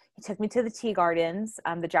Antonio. He took me to the tea gardens,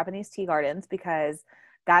 the Japanese tea gardens, because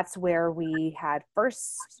that's where we had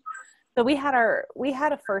first. So we had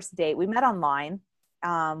a first date. We met online,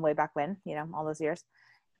 way back when, all those years,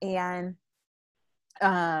 and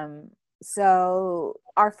um, so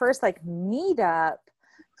our first like meetup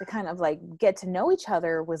to kind of like get to know each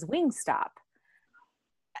other was Wingstop,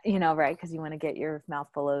 right? Because you want to get your mouth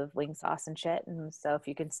full of wing sauce and shit. And so if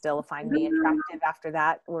you can still find me attractive after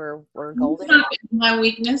that, we're golden. Stop is my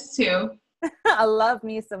weakness too. I love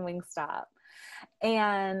me some Wingstop.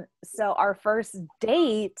 And so our first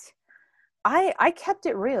date, I kept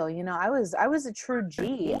it real. I was a true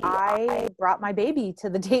G. I brought my baby to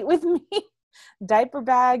the date with me, diaper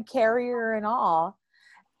bag, carrier, and all.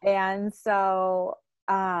 And so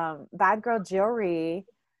Bad Girl Jewelry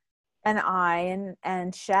and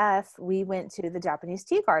and Chef, we went to the Japanese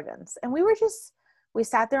tea gardens, and we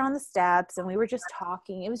sat there on the steps and we were just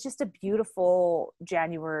talking. It was just a beautiful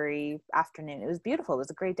January afternoon. It was beautiful. It was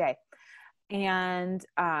a great day. And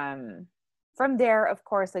from there, of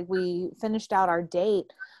course, like we finished out our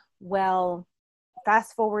date. Well,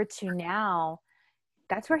 fast forward to now,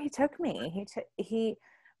 that's where he took me.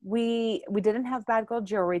 We didn't have Bad Girl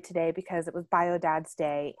Jewelry today because it was Bio Dad's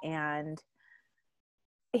Day, and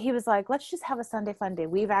he was like, let's just have a Sunday fun day.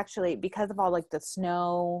 We've actually, because of all like the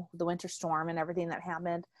snow, the winter storm, and everything that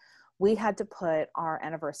happened, we had to put our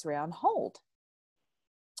anniversary on hold.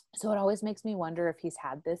 So it always makes me wonder if he's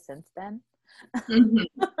had this since then.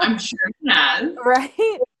 Mm-hmm. I'm sure it has.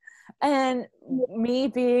 Right. And me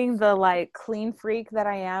being the like clean freak that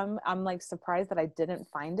I am, I'm like surprised that I didn't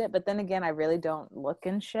find it. But then again, I really don't look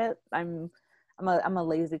in shit. I'm a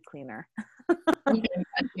lazy cleaner.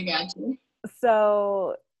 Okay, got you.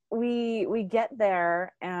 So we get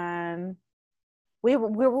there, and we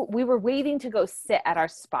were waiting to go sit at our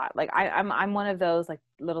spot. Like I'm one of those like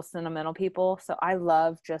little sentimental people. So I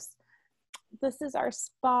love just, this is our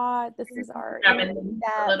spot. This is our Having a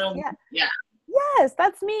steps. little, Yeah. yeah. Yes,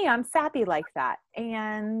 that's me. I'm sappy like that.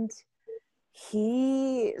 And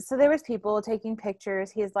so there was people taking pictures.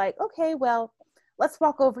 He's like, okay, well, let's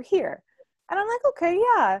walk over here. And I'm like, okay,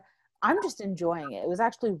 yeah. I'm just enjoying it. It was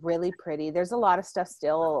actually really pretty. There's a lot of stuff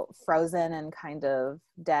still frozen and kind of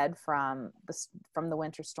dead from the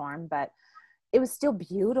winter storm, but it was still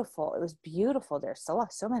beautiful. It was beautiful. There's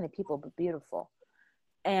so many people, but beautiful.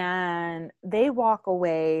 And they walk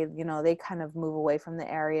away, they kind of move away from the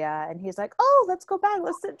area, and he's like, oh, let's go back,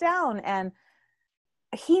 let's sit down. And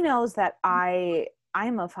he knows that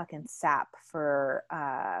I'm a fucking sap for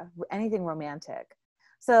anything romantic.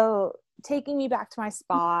 So taking me back to my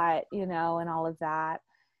spot, and all of that,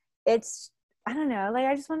 it's, I don't know, like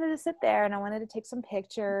I just wanted to sit there and I wanted to take some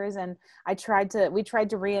pictures. And we tried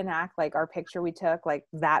to reenact like our picture we took like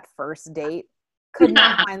that first date. Could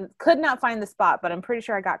not find the spot, but I'm pretty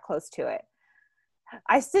sure I got close to it.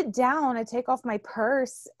 I sit down, I take off my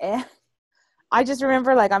purse, and I just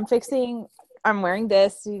remember like I'm wearing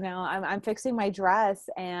this, I'm fixing my dress,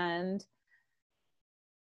 and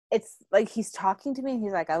it's like he's talking to me and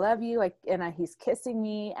he's like, I love you, like, and he's kissing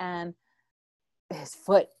me, and his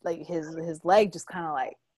foot, like his leg just kind of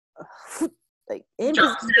like in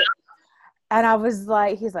position. And I was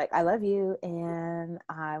like, he's like, I love you and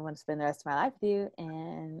I want to spend the rest of my life with you,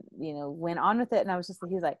 and went on with it. And I was just,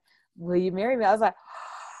 he's like, will you marry me? I was like,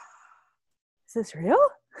 is this real?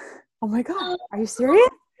 Oh my God, are you serious?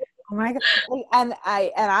 Oh my God. And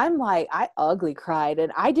I'm like, I ugly cried,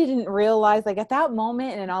 and I didn't realize, like, at that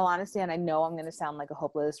moment, and in all honesty, and I know I'm going to sound like a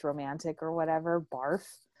hopeless romantic or whatever, barf,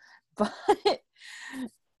 but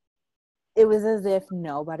it was as if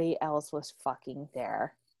nobody else was fucking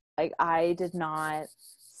there. Like, I did not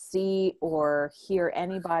see or hear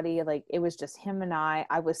anybody. Like, it was just him and I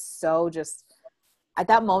was so just, at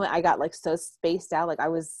that moment, I got like so spaced out. Like I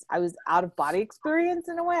was out of body experience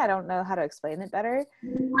in a way. I don't know how to explain it better.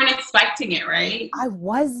 You weren't expecting it, right? I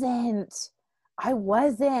wasn't. I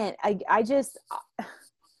just,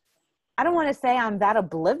 I don't want to say I'm that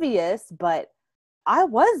oblivious, but I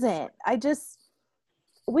wasn't.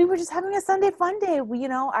 We were just having a Sunday fun day.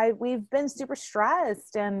 We've been super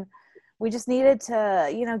stressed, and we just needed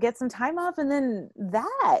to, get some time off. And then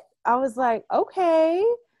I was like, okay.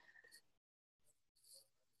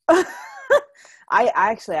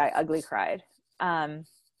 I ugly cried.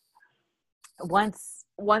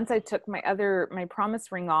 Once I took my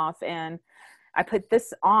promise ring off and I put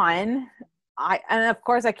this on, and of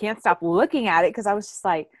course I can't stop looking at it because I was just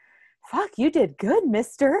like, fuck, you did good,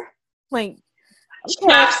 mister. Like,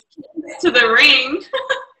 okay. To the ring.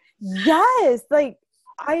 Yes. Like,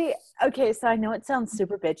 so I know it sounds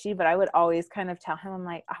super bitchy, but I would always kind of tell him, I'm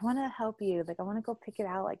like, I want to help you. Like, I want to go pick it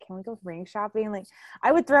out. Like, can we go ring shopping? Like,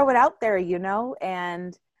 I would throw it out there,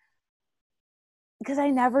 and because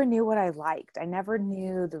I never knew what I liked. I never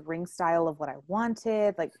knew the ring style of what I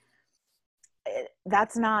wanted. Like,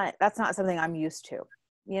 that's not something I'm used to,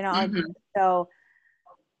 Mm-hmm. So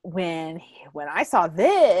when I saw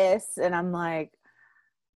this, and I'm like,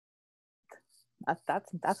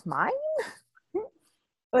 that's mine.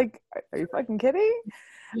 Like, are you fucking kidding?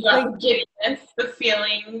 Yeah, like, giddiness, the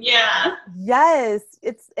feeling, yeah. Yes,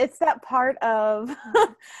 it's that part of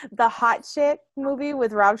the Hot Chick movie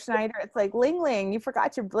with Rob Schneider. It's like, Ling Ling, you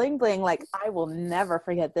forgot your bling bling. Like, I will never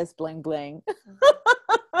forget this bling bling.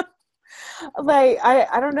 Like,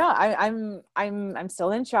 I don't know. I'm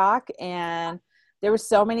still in shock, and there were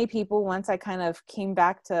so many people once I kind of came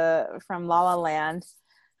back from La La Land.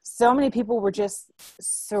 So many people were just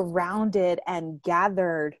surrounded and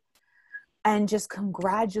gathered and just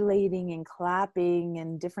congratulating and clapping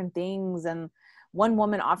and different things. And one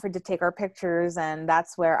woman offered to take our pictures, and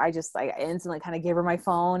that's where I instantly kind of gave her my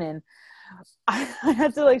phone, and I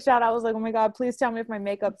had to shout out. I was like, oh my God, please tell me if my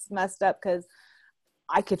makeup's messed up, because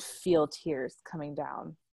I could feel tears coming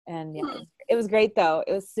down. And yeah, it was great though.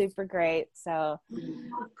 It was super great. So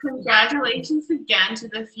congratulations again to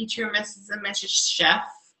the future Mrs. and Mrs. Chef.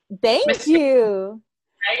 Thank you.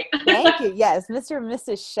 Right? Thank you. Yes, Mr. and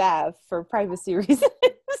Mrs. Chef, for privacy reasons.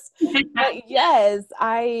 But yes,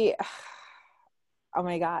 oh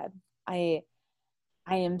my God, I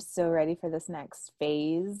am so ready for this next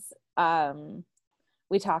phase.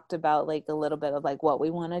 We talked about a little bit of what we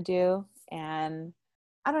want to do, and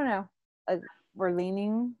I don't know, we're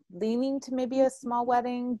leaning to maybe a small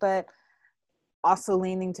wedding, but also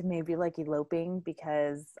leaning to maybe eloping,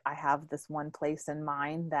 because I have this one place in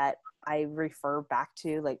mind that I refer back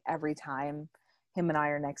to every time him and I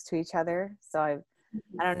are next to each other. So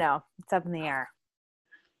I don't know. It's up in the air.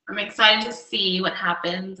 I'm excited to see what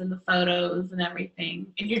happens in the photos and everything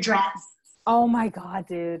in your dress. Oh my God,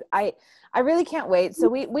 dude. I really can't wait. So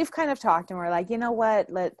we've kind of talked, and we're like, you know what?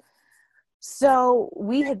 So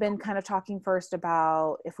we had been kind of talking first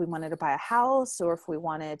about if we wanted to buy a house or if we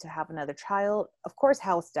wanted to have another child. Of course,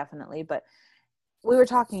 house definitely, but we were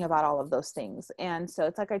talking about all of those things. And so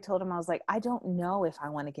it's like I told him, I was like, I don't know if I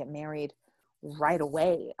want to get married right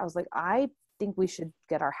away. I was like, I think we should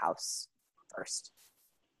get our house first.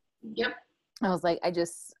 Yep. I was like, I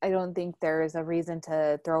don't think there is a reason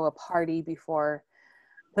to throw a party before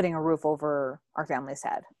putting a roof over our family's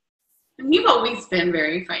head. And you've always been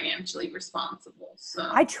very financially responsible. So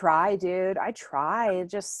I try, dude. I try.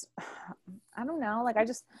 Just, I don't know.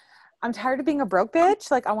 I'm tired of being a broke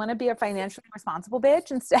bitch. I want to be a financially responsible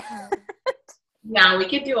bitch instead. Yeah, we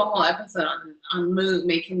could do a whole episode on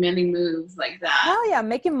making many moves like that. Hell yeah,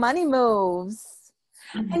 making money moves.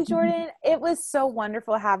 And Jordan, it was so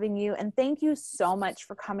wonderful having you, and thank you so much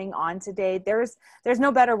for coming on today. There's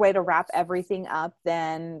no better way to wrap everything up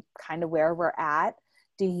than kind of where we're at.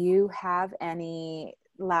 Do you have any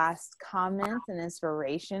last comments and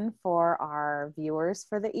inspiration for our viewers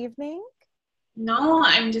for the evening? No,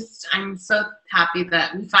 I'm so happy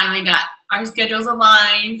that we finally got our schedules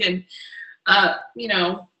aligned and, you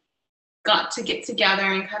know, got to get together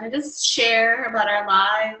and kind of just share about our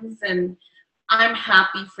lives. And I'm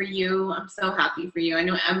happy for you. I'm so happy for you. I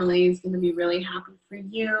know Emily is going to be really happy for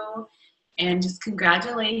you. And just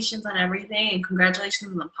congratulations on everything, and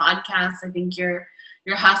congratulations on the podcast. I think you're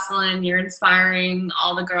hustling, you're inspiring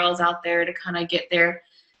all the girls out there to kind of get their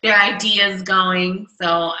ideas going.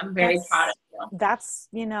 So I'm very proud of you. That's,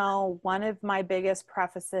 you know, one of my biggest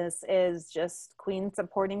prefaces is just queens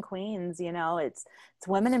supporting queens. You know, it's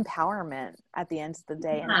women empowerment at the end of the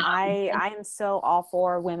day. And I am so all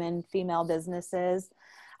for women, female businesses.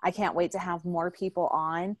 I can't wait to have more people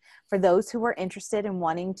on. For those who are interested in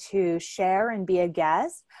wanting to share and be a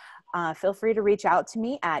guest, feel free to reach out to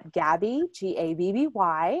me at Gabby, Gabby,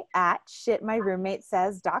 at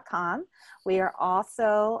shitmyroommatesays.com. We are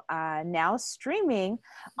also now streaming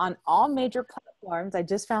on all major platforms. I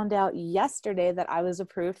just found out yesterday that I was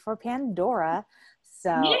approved for Pandora.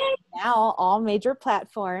 So now all major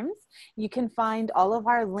platforms. You can find all of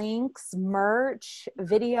our links, merch,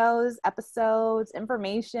 videos, episodes,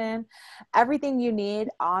 information, everything you need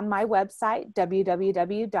on my website,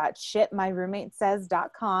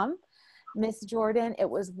 www.shitmyroommatesays.com. Miss Jordan, it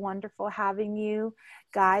was wonderful having you.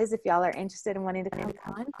 Guys, if y'all are interested in wanting to come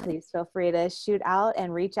on, please feel free to shoot out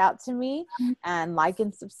and reach out to me and like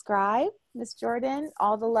and subscribe. Miss Jordan,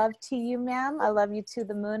 all the love to you, ma'am. I love you to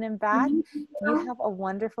the moon and back. You have a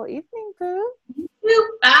wonderful evening, Boo.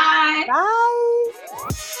 Bye. Bye.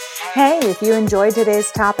 Hey, if you enjoyed today's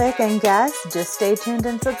topic and guest, just stay tuned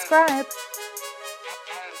and subscribe.